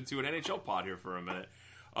digressed into an NHL pod here for a minute,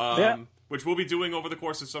 which we'll be doing over the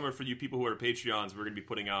course of summer for you people who are Patreons. We're going to be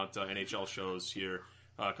putting out NHL shows here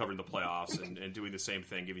covering the playoffs and doing the same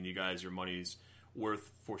thing, giving you guys your money's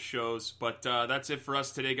worth for shows. But that's it for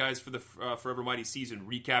us today, guys, for the Forever Mighty season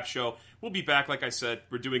recap show. We'll be back, like I said.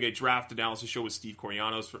 We're doing a draft analysis show with Steve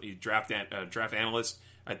Kordianos, draft analyst,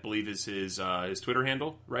 I believe is his Twitter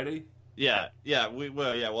handle, right, Eddie? Yeah,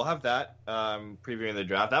 we'll have that previewing the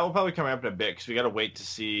draft. That will probably come up in a bit, because we got to wait to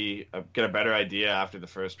see, get a better idea after the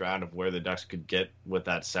first round of where the Ducks could get with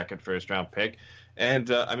that second first round pick.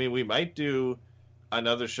 And I mean, we might do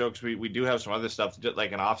another show, because we do have some other stuff,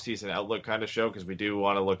 like an off-season outlook kind of show, because we do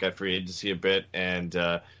want to look at free agency a bit and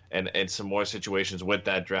some more situations with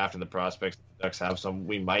that draft and the prospects the Ducks have. Some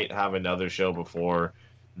we might have another show before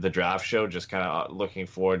the draft show, just kind of looking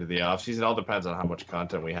forward to the offseason. It all depends on how much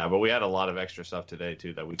content we have, but we had a lot of extra stuff today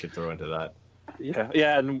too that we could throw into that.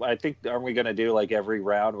 Yeah, and I think, aren't we going to do, like, every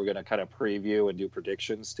round we're going to kind of preview and do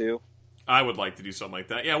predictions too? I would like to do something like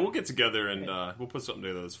that. Yeah, we'll get together and we'll put something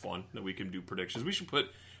together that's fun that we can do predictions. We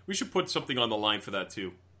should put something on the line for that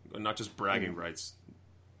too, not just bragging rights.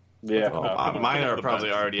 Yeah, mine are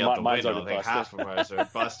probably already out the window. I think half of ours are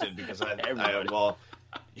busted because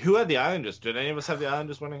who had the Islanders? Did any of us have the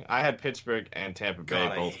Islanders winning? I had Pittsburgh and Tampa Bay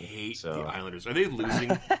both. I hate the Islanders. Are they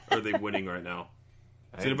losing or are they winning right now?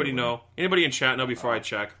 Does anybody know? Anybody in chat know before I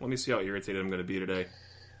check? Let me see how irritated I'm going to be today.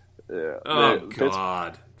 Yeah. Oh,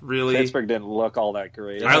 God. Really? Pittsburgh didn't look all that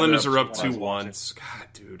great. Islanders are up 2-1. God,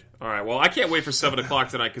 dude. All right, well, I can't wait for 7 o'clock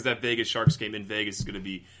tonight, because that Vegas Sharks game in Vegas is going to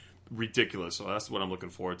be ridiculous. So that's what I'm looking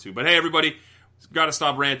forward to. But, hey, everybody, got to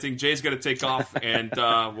stop ranting. Jay's got to take off, and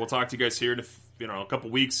we'll talk to you guys here in a couple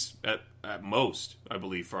weeks at most, I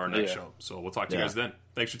believe, for our next show. So we'll talk to you guys then.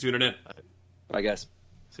 Thanks for tuning in. Bye, guys.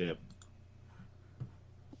 See ya.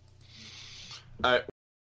 All right.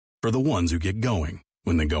 For the ones who get going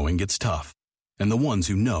when the going gets tough, and the ones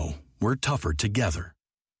who know we're tougher together.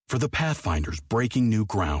 For the Pathfinders breaking new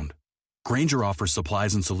ground, Grainger offers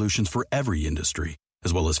supplies and solutions for every industry,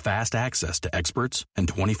 as well as fast access to experts and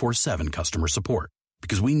 24/7 customer support.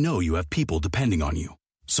 Because we know you have people depending on you,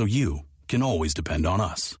 so you can always depend on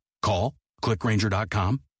us. Call, click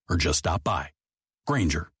Grainger.com, or just stop by.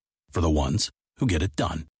 Grainger, for the ones who get it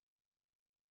done.